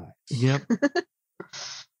crazy eyes. Yep.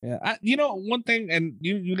 Yeah, one thing, and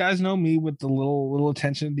you guys know me with the little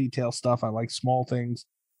attention to detail stuff. I like small things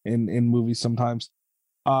in movies sometimes.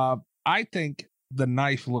 I think the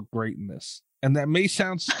knife looked great in this, and that may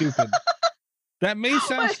sound stupid. That may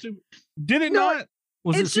sound stupid. Did it not?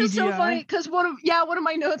 Was It's it just so CGI? funny because one of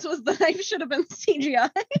my notes was the knife should have been CGI.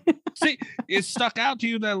 See, it stuck out to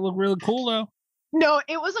you that it looked really cool though. No,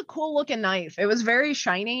 it was a cool looking knife. It was very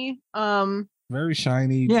shiny. Very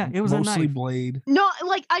shiny. Yeah, it was a mostly knife. blade. No,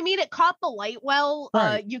 like I mean, it caught the light well.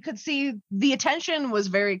 Right. You could see the attention was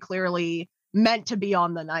very clearly meant to be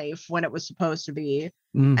on the knife when it was supposed to be,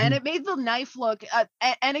 Mhm. and it made the knife look.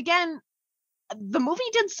 And again, the movie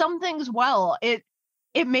did some things well. It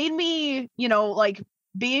made me, like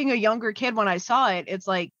being a younger kid when I saw it. It's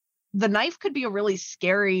like the knife could be a really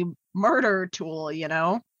scary murder tool,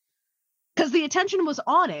 because the attention was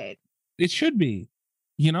on it. It should be.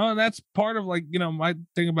 And that's part of my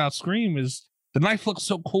thing about Scream is the knife looks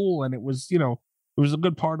so cool, and it was a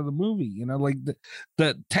good part of the movie. Like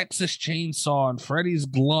the Texas chainsaw and Freddy's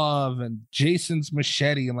glove and Jason's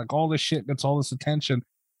machete and like all this shit gets all this attention.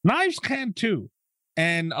 Knives can too,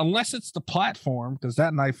 and unless it's the platform, because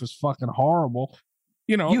that knife is fucking horrible.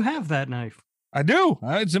 You have that knife. I do.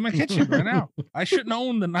 It's in my kitchen right now. I shouldn't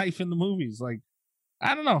own the knife in the movies. Like,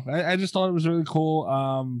 I don't know. I just thought it was really cool.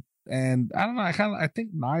 And I don't know. I think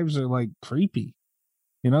knives are like creepy,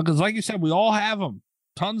 because like you said, we all have them,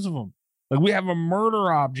 tons of them. Like we have a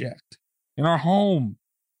murder object in our home,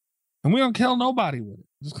 and we don't kill nobody with it.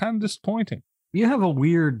 It's kind of disappointing. You have a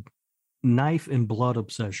weird knife and blood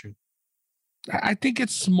obsession. I think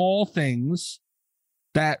it's small things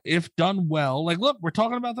that, if done well, like look, we're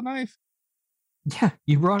talking about the knife. Yeah,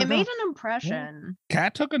 you brought It it made up. an impression.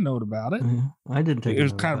 Kat took a note about it. Yeah, I didn't take It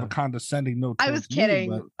was note kind of a that. condescending note. I was towards me,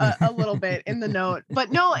 kidding but- a little bit in the note,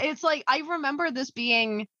 but no, it's like I remember this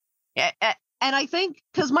being, and I think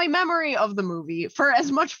because my memory of the movie, for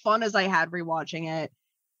as much fun as I had rewatching it,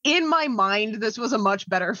 in my mind, this was a much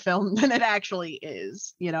better film than it actually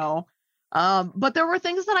is, But there were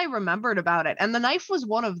things that I remembered about it, and the knife was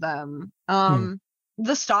one of them.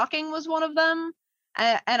 The stalking was one of them,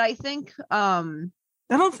 and I think I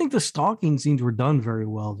don't think the stalking scenes were done very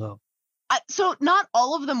well, though. so not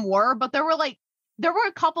all of them were, but there were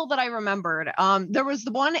a couple that I remembered. There was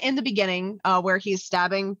the one in the beginning where he's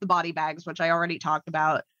stabbing the body bags, which I already talked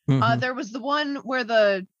about. Mhm. There was the one where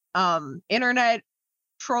the internet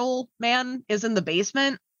troll man is in the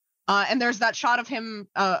basement, and there's that shot of him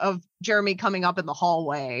of Jeremy coming up in the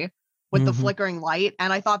hallway with the Mhm. flickering light,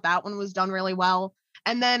 and I thought that one was done really well.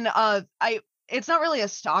 And then it's not really a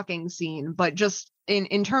stalking scene, but just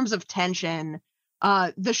in terms of tension,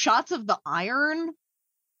 the shots of the iron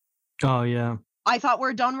Oh yeah. I thought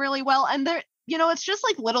were done really well. And there, it's just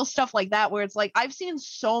like little stuff like that where it's like I've seen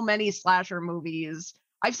so many slasher movies.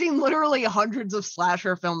 I've seen literally hundreds of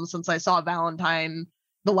slasher films since I saw Valentine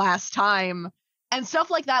the last time, and stuff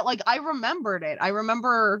like that. Like I remembered it. I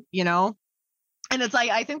remember, and it's like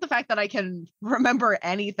I think the fact that I can remember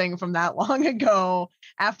anything from that long ago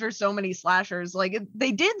after so many slashers, like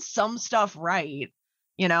they did some stuff right,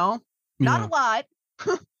 not Yeah. a lot,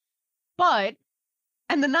 but.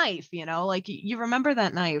 And the knife, like you remember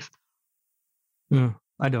that knife. Yeah,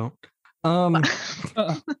 I don't.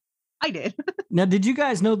 I did. Now, did you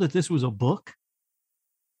guys know that this was a book?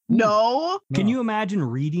 No. Can No. you imagine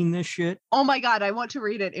reading this shit? Oh my God, I want to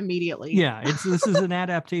read it immediately. Yeah, this is an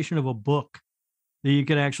adaptation of a book that you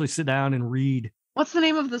could actually sit down and read. What's the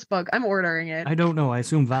name of this book? I'm ordering it. I don't know. I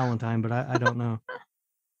assume Valentine, but I don't know.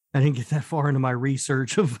 I didn't get that far into my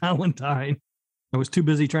research of Valentine. I was too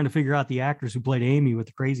busy trying to figure out the actress who played Amy with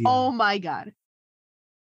the crazy Oh eyes. my God.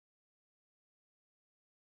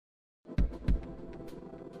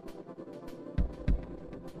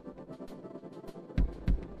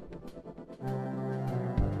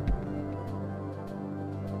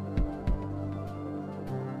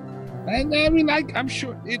 And I mean, I'm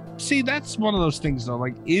sure it. See, that's one of those things, though.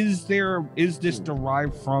 Like, is this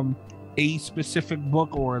derived from a specific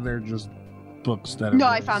book, or are there just books that? No,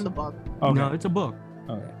 I found the book. Okay. No, it's a book.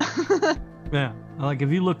 Okay. Yeah. Like if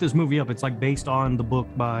you look this movie up, it's like based on the book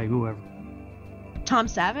by whoever. Tom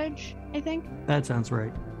Savage, I think. That sounds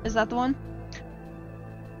right. Is that the one?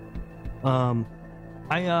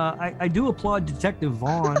 I do applaud Detective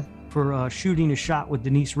Vaughn for shooting a shot with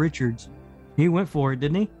Denise Richards. He went for it,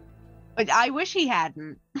 didn't he? But I wish he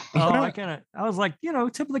hadn't. I was like,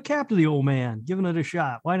 tip of the cap to the old man, giving it a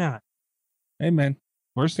shot. Why not? Hey, man.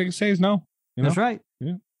 Worst thing to say is no. That's right.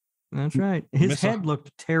 Yeah. That's right. His head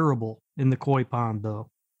looked terrible in the koi pond, though.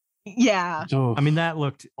 Yeah. Oh. I mean, that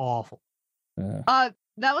looked awful.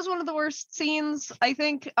 That was one of the worst scenes, I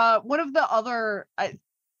think. One of the other,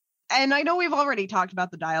 and I know we've already talked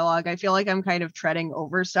about the dialogue. I feel like I'm kind of treading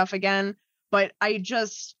over stuff again, but I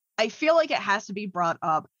feel like it has to be brought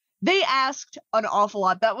up. They asked an awful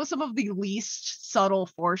lot. That was some of the least subtle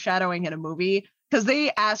foreshadowing in a movie, because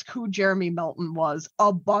they asked who Jeremy Melton was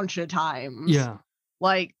a bunch of times. Yeah.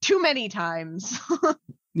 Like, too many times.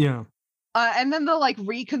 Yeah. And then the like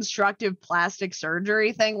reconstructive plastic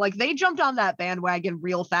surgery thing, like they jumped on that bandwagon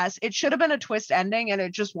real fast. It should have been a twist ending, and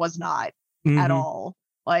it just was not at all.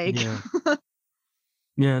 Like, they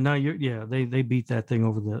beat that thing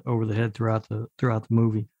over the head throughout the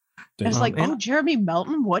movie. It's like, Jeremy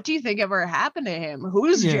Melton, what do you think ever happened to him?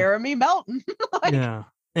 Who's Jeremy Melton? Like, yeah.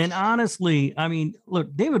 And honestly, I mean,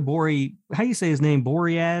 look, David Bory, how you say his name?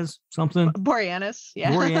 Boreas something? Boreanaz,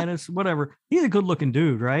 yeah. Boreanaz, whatever. He's a good looking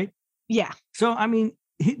dude, right? Yeah. So, I mean,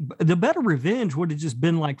 the better revenge would have just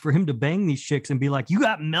been like for him to bang these chicks and be like, you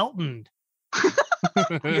got Meltoned.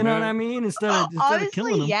 You know what I mean? Instead of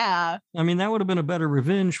killing them. Yeah. I mean, that would have been a better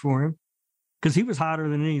revenge for him, because he was hotter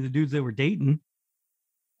than any of the dudes they were dating.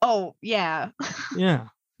 Oh, yeah. Yeah.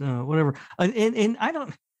 Whatever. And I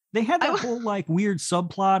don't, they had that whole like weird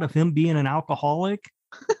subplot of him being an alcoholic.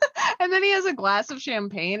 And then he has a glass of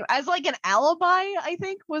champagne as like an alibi, I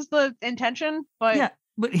think was the intention. But yeah,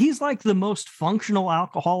 but he's like the most functional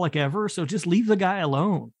alcoholic ever. So just leave the guy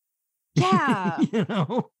alone. Yeah.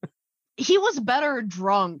 He was better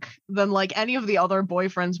drunk than like any of the other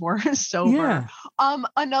boyfriends were sober. Yeah.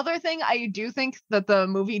 Another thing I do think that the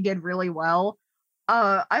movie did really well.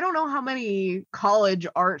 I don't know how many college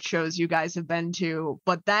art shows you guys have been to,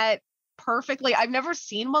 but that perfectly, I've never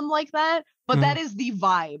seen one like that, but that is the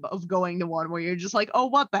vibe of going to one where you're just like, oh,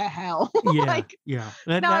 what the hell? Yeah. Like, yeah.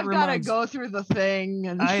 Now I've got to go through the thing.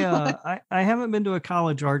 And I haven't been to a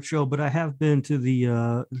college art show, but I have been to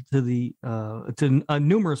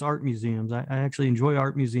numerous art museums. I actually enjoy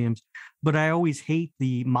art museums, but I always hate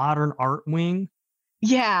the modern art wing.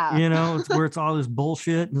 Yeah. It's where it's all this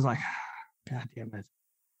bullshit. And it's like, God damn it.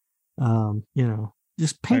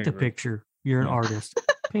 Just paint a picture. You're an artist.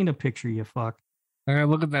 Paint a picture, you fuck. I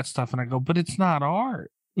look at that stuff and I go, but it's not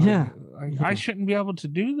art. Yeah. I shouldn't be able to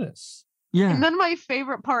do this. Yeah. And then my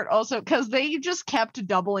favorite part also, because they just kept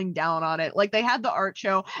doubling down on it. Like they had the art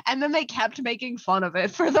show and then they kept making fun of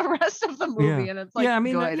it for the rest of the movie. And it's like, I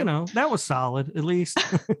mean, that was solid, at least.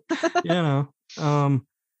 And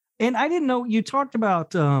I didn't know, you talked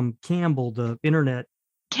about Campbell, the internet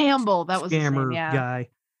Campbell, that was scammer his name, guy.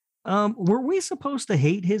 Were we supposed to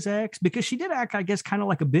hate his ex? Because she did act, I guess, kind of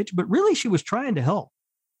like a bitch, but really she was trying to help.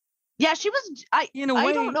 Yeah, she was. I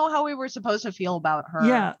don't know how we were supposed to feel about her.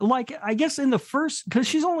 Yeah, like I guess in the first, because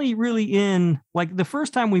she's only really in, like the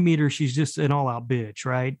first time we meet her, she's just an all-out bitch,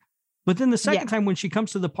 right? But then the second time when she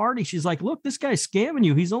comes to the party, she's like, look, this guy's scamming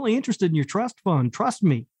you. He's only interested in your trust fund. Trust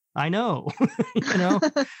me. I know.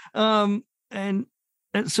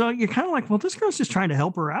 And so you're kind of like, well, this girl's just trying to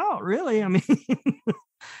help her out, really. I mean,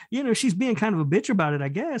 she's being kind of a bitch about it, I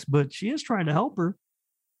guess, but she is trying to help her.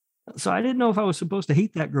 So I didn't know if I was supposed to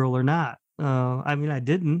hate that girl or not. I mean, I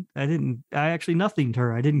didn't. I actually nothinged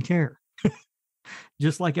her. I didn't care.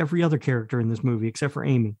 Just like every other character in this movie, except for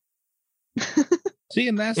Amy. See,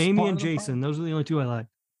 and that's Amy and Jason. Those are the only two I like.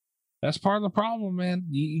 That's part of the problem, man.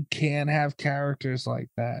 You can't have characters like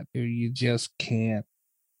that. You just can't.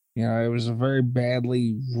 It was a very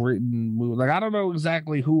badly written movie. Like, I don't know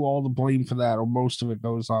exactly who all the blame for that or most of it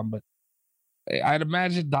goes on, but I'd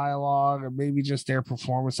imagine dialogue or maybe just their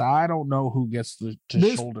performance. I don't know who gets to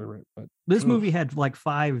shoulder it, but this movie had like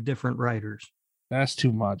 5 different writers. That's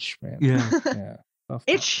too much, man. Yeah. Yeah.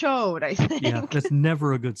 It showed, I think. Yeah, that's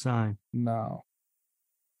never a good sign. No,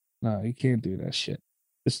 you can't do that shit.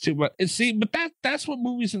 It's too much. But that's what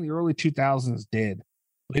movies in the early 2000s did.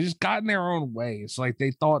 They just got in their own way. It's like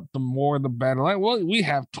they thought the more the better. Like, well, we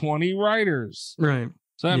have 20 writers. Right.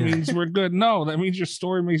 So that means we're good. No, that means your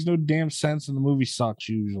story makes no damn sense and the movie sucks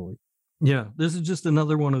usually. Yeah. This is just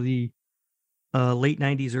another one of the late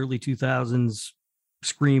 90s, early 2000s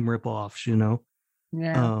Scream ripoffs,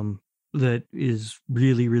 Yeah. That is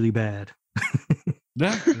really, really bad.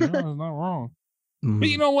 That is not wrong. But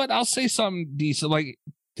you know what? I'll say something decent. Like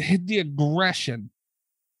the aggression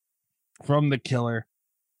from the killer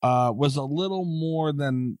was a little more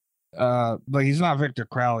than like he's not Victor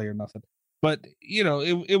Crowley or nothing, but you know,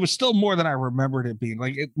 it was still more than I remembered it being.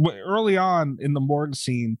 Like early on in the morgue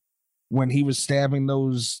scene when he was stabbing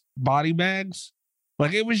those body bags,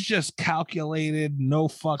 like it was just calculated, no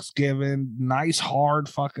fucks given, nice hard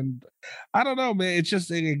fucking. I don't know, man.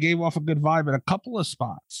 It gave off a good vibe in a couple of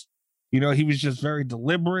spots. You know, he was just very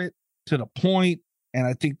deliberate, to the point, and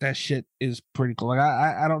I think that shit is pretty cool. Like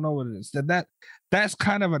I don't know what it is. That's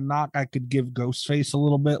kind of a knock I could give Ghostface a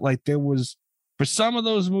little bit. Like there was, for some of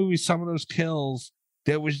those movies, some of those kills,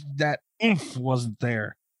 there was that oomph wasn't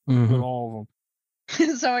there with all of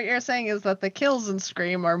them. So what you're saying is that the kills in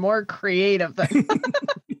Scream are more creative than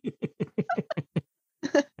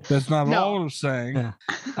That's not No. all I'm saying. Yeah.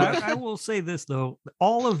 I will say this though,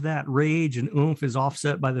 all of that rage and oomph is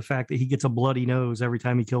offset by the fact that he gets a bloody nose every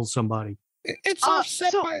time he kills somebody, It's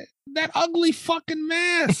offset so- by that ugly fucking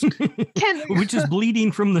mask. which is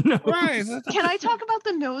bleeding from the nose. Right. Can I talk about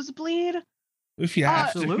the nosebleed? If you have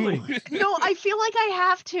Absolutely. to. No, I feel like I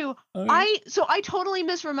have to. I totally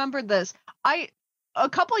misremembered this. A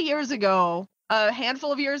couple years ago, a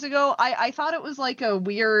handful of years ago, I thought it was like a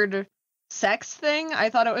weird sex thing. I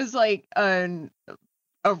thought it was like an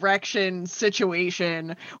erection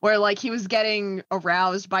situation where like he was getting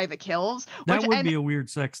aroused by the kills. That would be a weird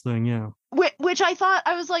sex thing, yeah. Which I thought,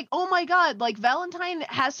 I was like, oh my god, like Valentine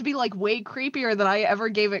has to be like way creepier than I ever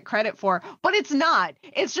gave it credit for, but it's not.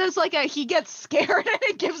 It's just like he gets scared and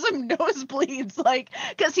it gives him nosebleeds, like,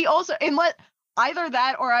 because he also, either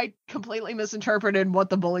that or I completely misinterpreted what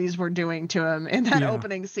the bullies were doing to him in that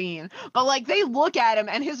opening scene. But like they look at him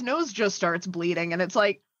and his nose just starts bleeding and it's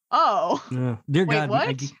like, oh. Yeah. Dear Wait, God,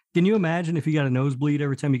 what? can you imagine if you got a nosebleed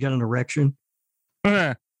every time you got an erection?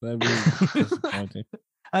 That'd be disappointing.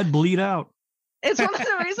 I'd bleed out. It's one of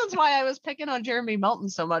the reasons why I was picking on Jeremy Melton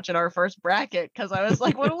so much in our first bracket, because I was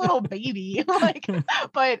like, what a little baby. Like,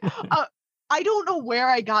 but I don't know where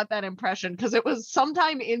I got that impression, because it was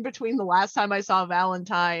sometime in between the last time I saw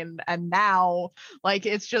Valentine and now. Like,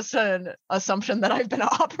 it's just an assumption that I've been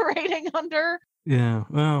operating under. Yeah.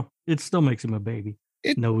 Well, it still makes him a baby.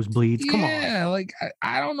 Nosebleeds. Come on. Yeah, like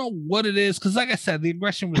I don't know what it is, because like I said, the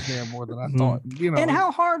aggression was there more than I thought. You know, And how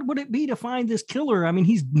hard would it be to find this killer? I mean,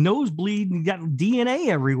 he's nosebleed and got DNA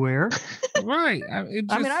everywhere. right?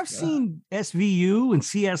 I've seen SVU and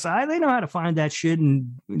CSI. They know how to find that shit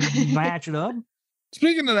and match it up.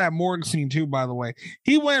 Speaking of that morgue scene too, by the way,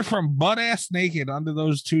 he went from butt ass naked under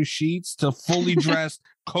those two sheets to fully dressed,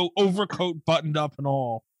 overcoat buttoned up and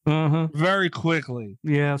all. Very quickly.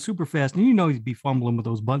 Yeah, super fast. And you know he'd be fumbling with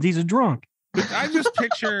those buttons. He's a drunk. I just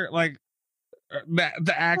picture like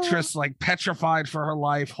the actress like petrified for her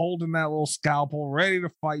life, holding that little scalpel, ready to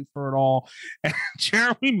fight for it all, and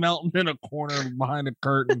Jeremy Melton in a corner behind a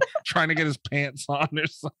curtain trying to get his pants on or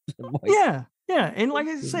something. Like, yeah. And like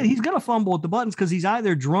I said, he's gonna fumble with the buttons because he's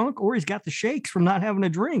either drunk or he's got the shakes from not having a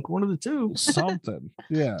drink. One of the two. Something.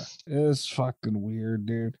 Yeah, it's fucking weird,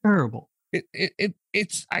 dude. Terrible.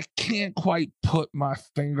 It's I can't quite put my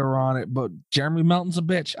finger on it, but Jeremy Melton's a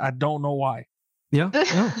bitch. I don't know why. Yeah,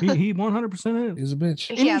 he 100% is. He's a bitch.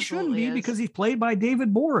 And he shouldn't be because he's played by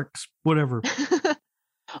David Borix, whatever.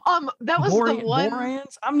 That was the one.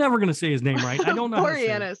 Boreanaz? I'm never gonna say his name right. I don't know.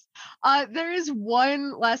 Boreanaz. There is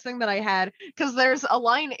one last thing that I had, because there's a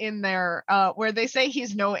line in there where they say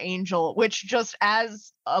he's no angel, which just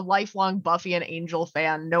as a lifelong Buffy and Angel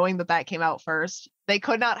fan, knowing that came out first, they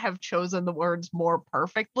could not have chosen the words more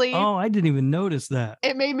perfectly. Oh, I didn't even notice that.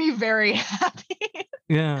 It made me very happy.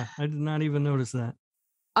 Yeah, I did not even notice that.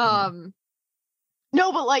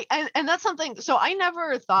 No, but like, and that's something. So I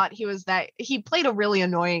never thought he played a really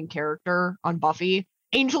annoying character on Buffy.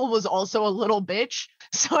 Angel was also a little bitch.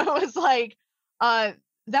 So it was like,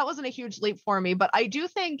 that wasn't a huge leap for me, but I do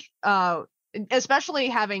think, especially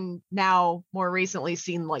having now more recently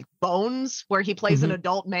seen like Bones, where he plays an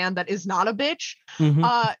adult man that is not a bitch.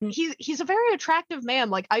 He's a very attractive man.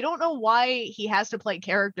 Like, I don't know why he has to play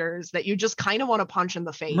characters that you just kind of want to punch in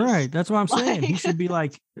the face. Right. That's what I'm saying. He should be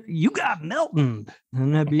like, you got Melton.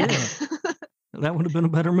 And that'd be it. That would have been a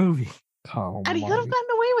better movie. Oh, and he could have gotten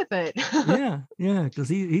away with it. Yeah, because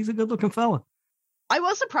he's a good looking fella. I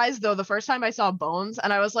was surprised though the first time I saw Bones,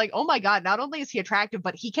 and I was like, oh my god, not only is he attractive,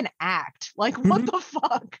 but he can act. Like, what the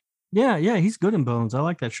fuck? Yeah, he's good in Bones. I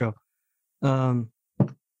like that show. But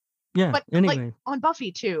anyway. like, on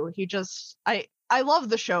Buffy too, he just I love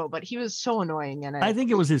the show, but he was so annoying in it. I think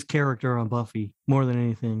it was his character on Buffy more than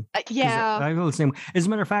anything. Yeah, I feel the same. As a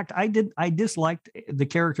matter of fact, I disliked the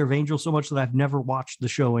character of Angel so much that I've never watched the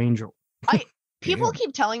show Angel. People Damn.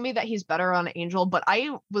 keep telling me that he's better on Angel, but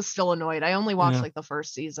I was still annoyed. I only watched Yeah. like the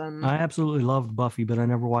first season. I absolutely loved Buffy, but I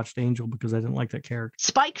never watched Angel because I didn't like that character.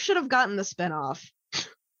 Spike should have gotten the spinoff.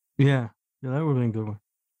 Yeah, that would have been a good one.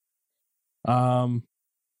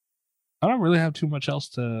 I don't really have too much else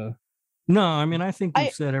to. No, I mean, I think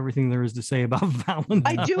we've said everything there is to say about Valentine.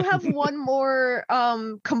 I do have one more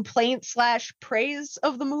complaint / praise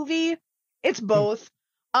of the movie. It's both.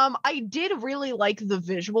 I did really like the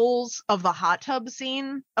visuals of the hot tub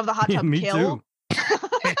scene, of the hot Yeah, tub me kill.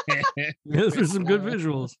 Those are some good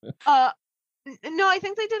visuals. No, I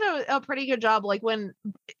think they did a pretty good job. Like when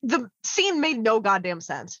the scene made no goddamn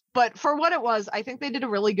sense, but for what it was, I think they did a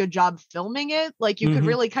really good job filming it. Like you could Mhm.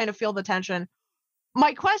 really kind of feel the tension.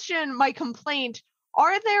 My complaint,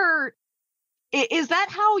 is that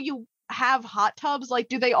how you have hot tubs? Like,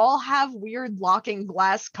 do they all have weird locking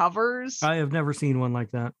glass covers? I have never seen one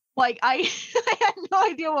like that. Like I had no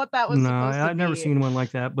idea what that was No, supposed to I've never be. seen one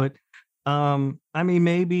like that. But I mean,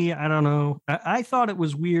 maybe, I don't know. I thought it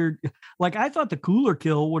was weird. Like, I thought the cooler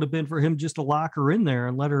kill would have been for him just to lock her in there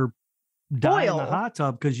and let her die in the Boil. hot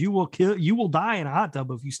tub, because you will die in a hot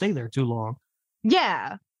tub if you stay there too long.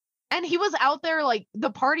 Yeah. And he was out there, like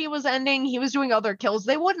the party was ending. He was doing other kills.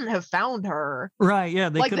 They wouldn't have found her. Right? Yeah,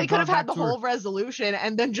 They could have gone had back the to her- whole resolution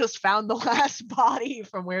and then just found the last body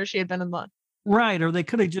from where she had been in the. Right, or they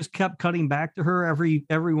could have just kept cutting back to her every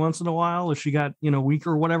once in a while if she got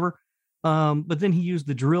weaker or whatever. But then he used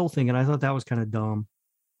the drill thing, and I thought that was kind of dumb.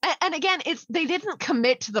 And again, they didn't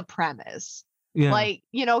commit to the premise. Yeah, Like,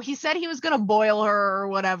 he said he was gonna boil her or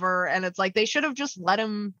whatever, and it's like they should have just let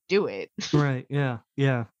him do it. right. Yeah.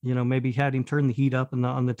 Maybe had him turn the heat up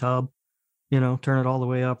on the tub. Turn it all the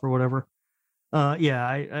way up or whatever. Yeah,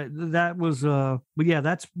 I that was but yeah,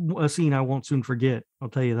 that's a scene I won't soon forget. I'll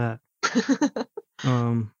tell you that.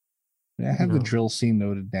 Yeah, I had the No. drill scene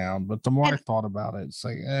noted down, but the more I And- thought about it, it's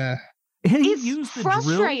like, Had he It's used the drill?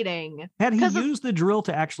 frustrating. Had he 'cause it's- used the drill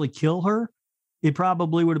to actually kill her, it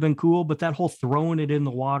probably would have been cool. But that whole throwing it in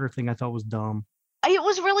the water thing, I thought was dumb. It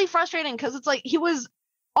was really frustrating because it's like he was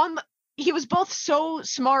both so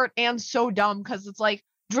smart and so dumb, because it's like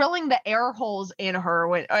drilling the air holes in her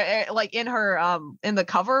when like in her in the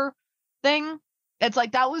cover thing. It's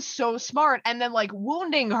like that was so smart, and then like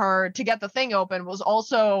wounding her to get the thing open was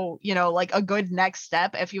also like a good next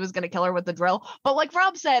step if he was going to kill her with the drill. But like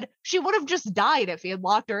Rob said, she would have just died if he had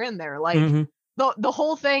locked her in there. Like Mhm. the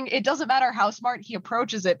whole thing, it doesn't matter how smart he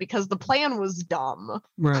approaches it because the plan was dumb.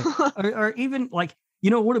 Right. or even like,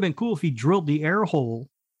 it would have been cool if he drilled the air hole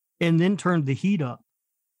and then turned the heat up.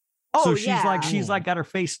 Oh, So yeah. she's like got her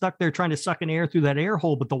face stuck there trying to suck in air through that air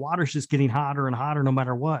hole, but the water's just getting hotter and hotter no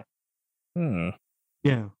matter what.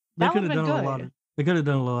 Yeah. They That could would've have been done a lot. good. They could have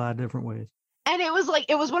done a lot of different ways. And it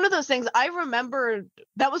was one of those things I remembered.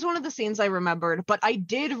 That was one of the scenes I remembered, but I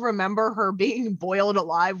did remember her being boiled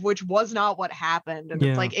alive, which was not what happened. And Yeah.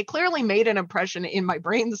 it's like it clearly made an impression in my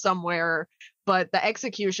brain somewhere, but the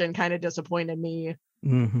execution kind of disappointed me.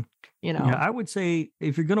 Mhm. Yeah, Yeah, I would say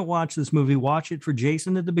if you're gonna watch this movie, watch it for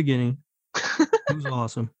Jason at the beginning. He was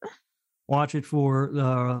awesome. Watch it for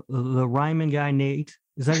the Ryman guy, Nate.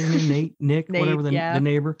 Is that his name? Nate? Nick? Nate, Whatever the yeah.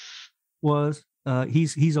 neighbor was.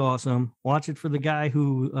 He's awesome. Watch it for the guy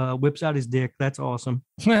who whips out his dick. That's awesome.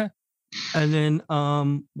 And then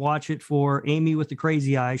watch it for Amy with the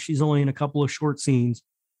crazy eyes. She's only in a couple of short scenes.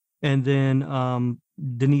 And then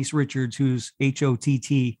Denise Richards, who's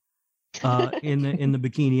HOTT, in the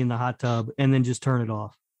bikini in the hot tub, and then just turn it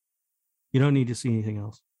off. You don't need to see anything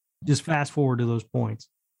else. Just fast forward to those points.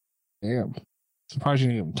 Damn. Surprised you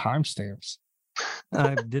didn't give them timestamps.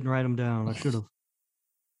 I didn't write them down. I should have.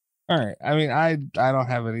 All right. I mean, I don't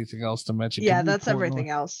have anything else to mention. yeah, Can we that's Portnoy- everything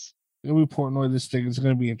else. Can we Portnoy this thing? It's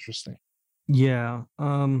going to be interesting. Yeah.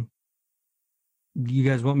 You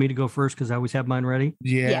guys want me to go first because I always have mine ready?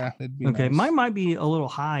 Yeah. It'd be Okay, nice. mine might be a little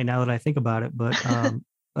high now that I think about it, but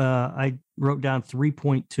I wrote down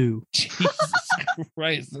 3.2. Jesus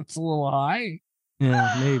Christ, that's a little high.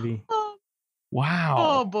 Yeah, maybe. Oh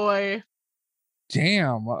Wow. boy.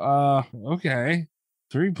 Damn. Okay.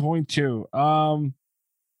 3.2.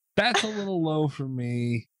 That's a little low for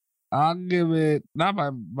me. I'll give it not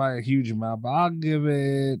by a huge amount, but I'll give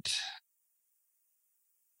it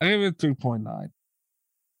 3.9.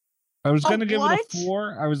 I was gonna give it what? a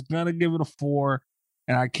 4. I was gonna give it a 4,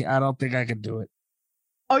 and I don't think I could do it.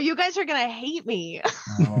 Oh, you guys are gonna hate me.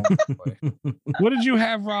 Oh, boy. What did you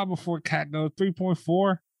have, Rob, before Cat go?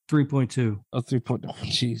 3.4? 3.2. Oh, 3.0. Oh,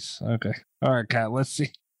 jeez. Okay. All right, Cat. Let's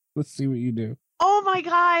see. Let's see what you do. Oh my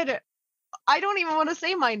god. I don't even want to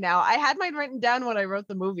say mine now. I had mine written down when I wrote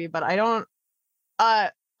the movie, but I don't I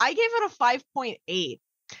gave it a 5.8.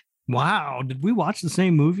 Wow, did we watch the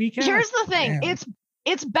same movie, Kat? Here's the thing. Damn.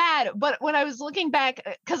 It's bad, but when I was looking back,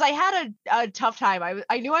 because I had a tough time.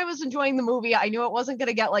 I knew I was enjoying the movie. I knew it wasn't going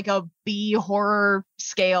to get like a B horror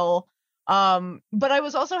scale. But I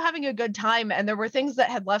was also having a good time, and there were things that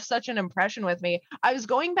had left such an impression with me. I was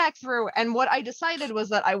going back through, and what I decided was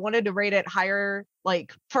that I wanted to rate it higher,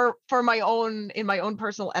 like for my own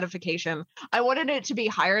personal edification. I wanted it to be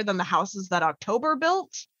higher than the houses that October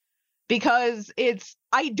built, because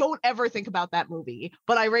I don't ever think about that movie,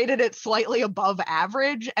 but I rated it slightly above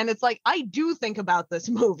average. And it's like, I do think about this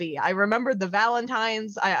movie. I remembered the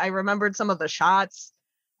Valentines. I remembered some of the shots.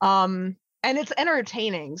 And it's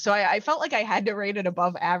entertaining. So I felt like I had to rate it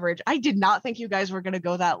above average. I did not think you guys were going to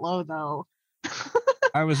go that low, though.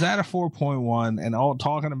 I was at a 4.1 and all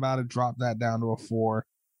talking about it dropped that down to a 4.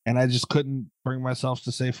 And I just couldn't bring myself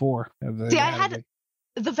to say 4. See, I had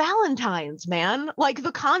the Valentines, man. Like,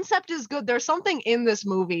 the concept is good. There's something in this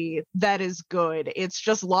movie that is good. It's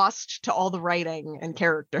just lost to all the writing and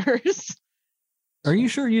characters. Are you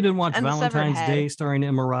sure you didn't watch And the severed Valentine's head. Day starring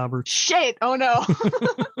Emma Roberts? Shit. Oh, no.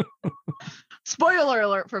 Spoiler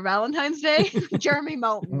alert for Valentine's Day. Jeremy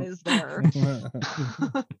Melton is there.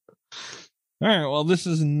 All right. Well, this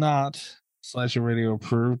is not Slasher Radio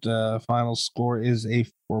approved. Final score is a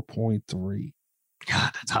 4.3.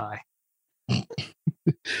 God, that's high. I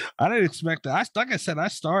didn't expect that. Like I said,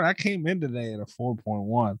 I came in today at a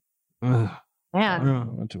 4.1. Ugh, I Man, don't I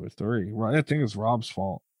know. went to a 3. Right. I think it's Rob's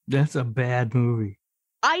fault. That's a bad movie.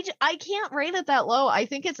 I can't rate it that low. I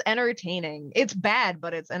think it's entertaining. It's bad,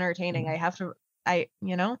 but it's entertaining. Well,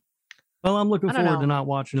 I'm looking I don't forward to know. not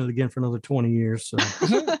watching it again for another 20 years. So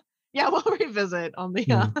Yeah, we'll revisit on the.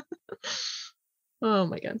 Yeah. Oh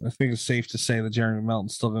my god. I think it's safe to say that Jeremy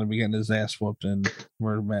Melton's still going to be getting his ass whooped in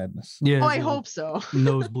Murder Madness. yeah, Oh, I his hope so.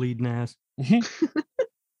 nosebleeding ass.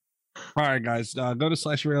 All right, guys, go to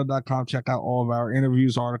slashradio.com. Check out all of our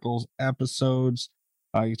interviews, articles, episodes.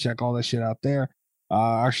 You can check all that shit out there.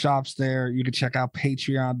 Our shop's there. You can check out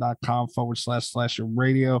patreon.com/slasher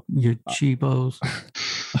radio. You cheapos.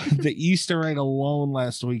 The Easter egg alone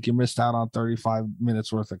last week, you missed out on 35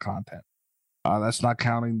 minutes worth of content. That's not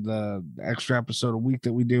counting the extra episode a week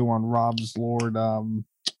that we do on Rob's Lord. The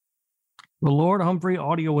Lord Humphrey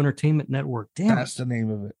Audio Entertainment Network. Damn That's it. the name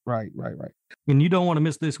of it. Right. And you don't want to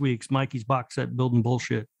miss this week's Mikey's box set building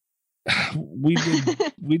bullshit. We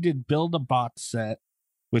did build a box set,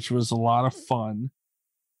 which was a lot of fun.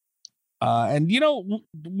 And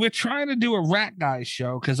we're trying to do a Rat Guy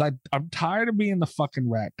show because I'm tired of being the fucking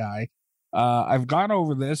rat guy. I've gone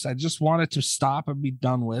over this. I just want it to stop and be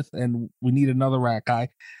done with, and we need another rat guy.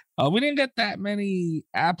 We didn't get that many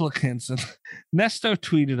applicants, and Nesto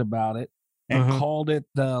tweeted about it and called it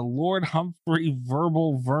the Lord Humphrey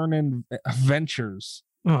Verbal Vernon Ventures.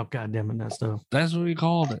 Oh, God damn it, Nesto. That's what he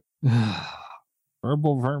called it.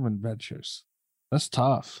 Verbal Vermin Ventures. That's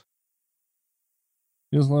tough.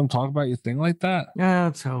 You just let him talk about your thing like that? Yeah,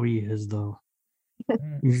 that's how he is, though.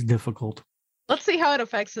 He's difficult. Let's see how it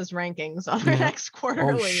affects his rankings on our Yeah. next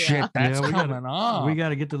quarterly. Oh shit, that's Yeah, we gotta- coming on. We got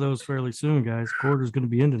to get to those fairly soon, guys. Quarter's going to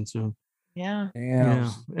be ending soon. Yeah. Damn.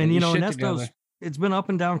 And, Get your shit Nesto's, together. it's been up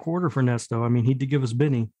and down quarter for Nesto. I mean, he did give us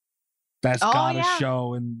Benny. That's Oh, gotta yeah.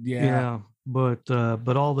 show. And But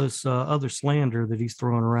all this other slander that he's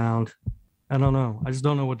throwing around, I don't know. I just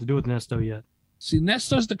don't know what to do with Nesto yet. See,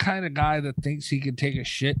 Nesto's the kind of guy that thinks he can take a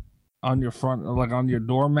shit on your front, like on your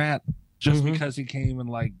doormat, just Mhm. because he came and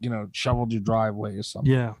shoveled your driveway or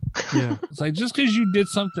something. Yeah. It's like, just because you did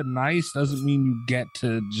something nice doesn't mean you get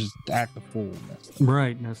to just act a fool. Nesto.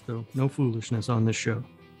 Right, Nesto. No foolishness on this show.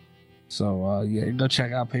 So go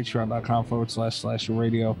check out patreon.com/slasher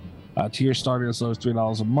radio. Tier starting as low as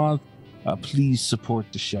 $3 a month. Please support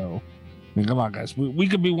the show. I mean, come on, guys. We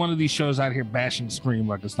could be one of these shows out here bashing Scream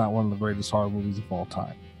like it's not one of the greatest horror movies of all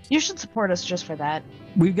time. You should support us just for that.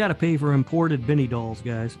 We've got to pay for imported Benny dolls,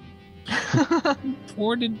 guys.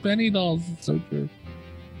 Ported Benny dolls. It's so true.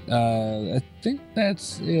 I think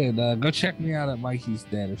that's it. Go check me out at Mikey's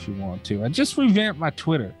Dead if you want to. I just revamped my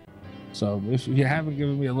Twitter. So if you haven't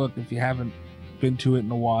given me a look, if you haven't been to it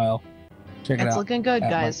in a while, check it It's out. looking good, at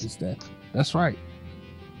guys. Mikey's Dead. That's right.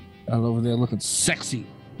 I'm over there looking sexy,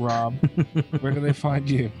 Rob. Where can they find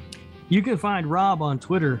you? You can find Rob on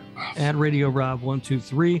Twitter at Radio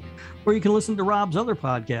Rob123, or you can listen to Rob's other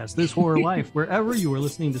podcast, This Horror Life, wherever you are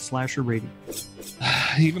listening to Slasher Radio.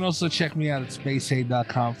 You can also check me out at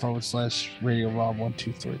spacehate.com/Radio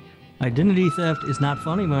Rob123. Identity theft is not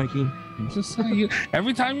funny, Mikey. I'm just saying,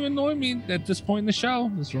 every time you annoy me at this point in the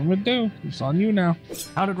show, that's what I'm gonna do. It's on you now.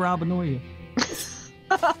 How did Rob annoy you?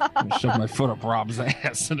 I'm gonna shove my foot up Rob's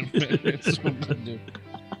ass in a minute. That's what I'm gonna do.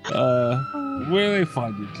 Where they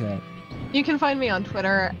find you, Kat? You can find me on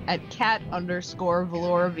Twitter at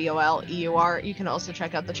cat_velour, VOLEUR. You can also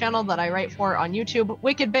check out the channel that I write for on YouTube,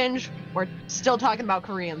 Wicked Binge. We're still talking about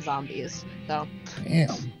Korean zombies. So, Damn.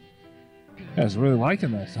 You guys really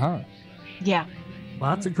liking this, huh? yeah,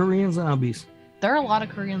 Lots of Korean zombies. there are a lot of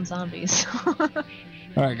Korean zombies.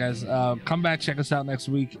 All right, guys. Come back, check us out next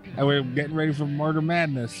week. And we're getting ready for Murder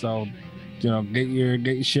Madness, so get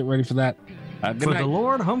your shit ready for that. Good For night. the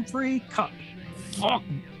Lord Humphrey Cup. Fuck.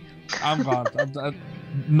 I'm gone. I'm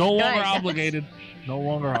no longer Guys. obligated. No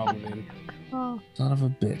longer obligated. Oh. Son of a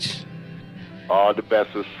bitch. All the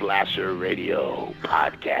best of Slasher Radio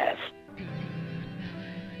Podcast.